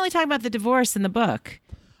you don't really talk about the divorce in the book.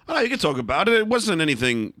 Oh, you can talk about it. It wasn't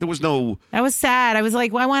anything. There was no. That was sad. I was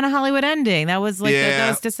like, well, I want a Hollywood ending. That was like, yeah. That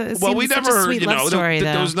was just a, well, we such never, a sweet love story.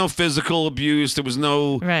 There was no physical abuse. There was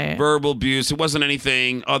no verbal abuse. It wasn't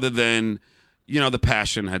anything other than, the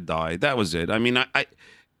passion had died. That was it. I mean, I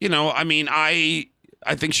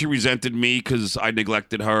think she resented me because I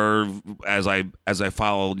neglected her as I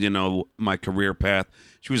followed, my career path.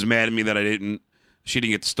 She was mad at me that she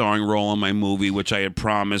didn't get the starring role in my movie, which I had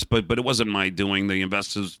promised, but it wasn't my doing. The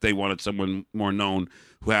investors, they wanted someone more known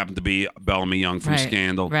who happened to be Bellamy Young from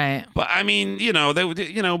Scandal. Right. But I mean,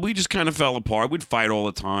 we just kind of fell apart. We'd fight all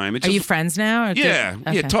the time. Are you friends now? Yeah,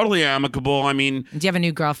 totally amicable. I mean, do you have a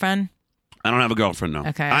new girlfriend? I don't have a girlfriend, no.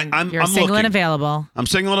 Okay. I'm single looking. and available. I'm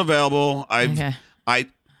single and available.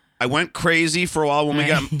 I went crazy for a while when we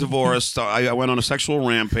got divorced. I went on a sexual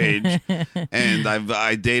rampage, and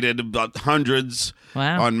I dated about hundreds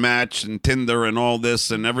on Match and Tinder and all this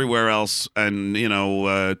and everywhere else, and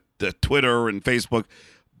the Twitter and Facebook.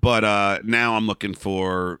 But now I'm looking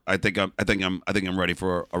for. I think I'm ready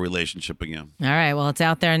for a relationship again. All right. Well, it's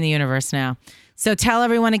out there in the universe now. So tell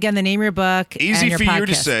everyone again the name of your book. Easy and your for podcast. you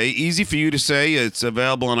to say. Easy for you to say. It's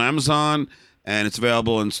available on Amazon and it's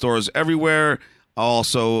available in stores everywhere.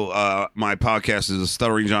 Also, my podcast is a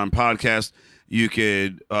Stuttering John podcast. You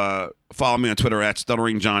could follow me on Twitter at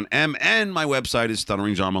Stuttering John M, and my website is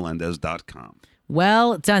stutteringjohnmelendez.com.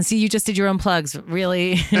 Well done. See, you just did your own plugs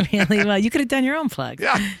really, really well. You could have done your own plugs.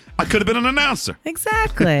 Yeah, I could have been an announcer.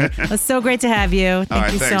 Exactly. It was so great to have you.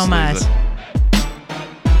 Thank you thanks, so much. Lisa.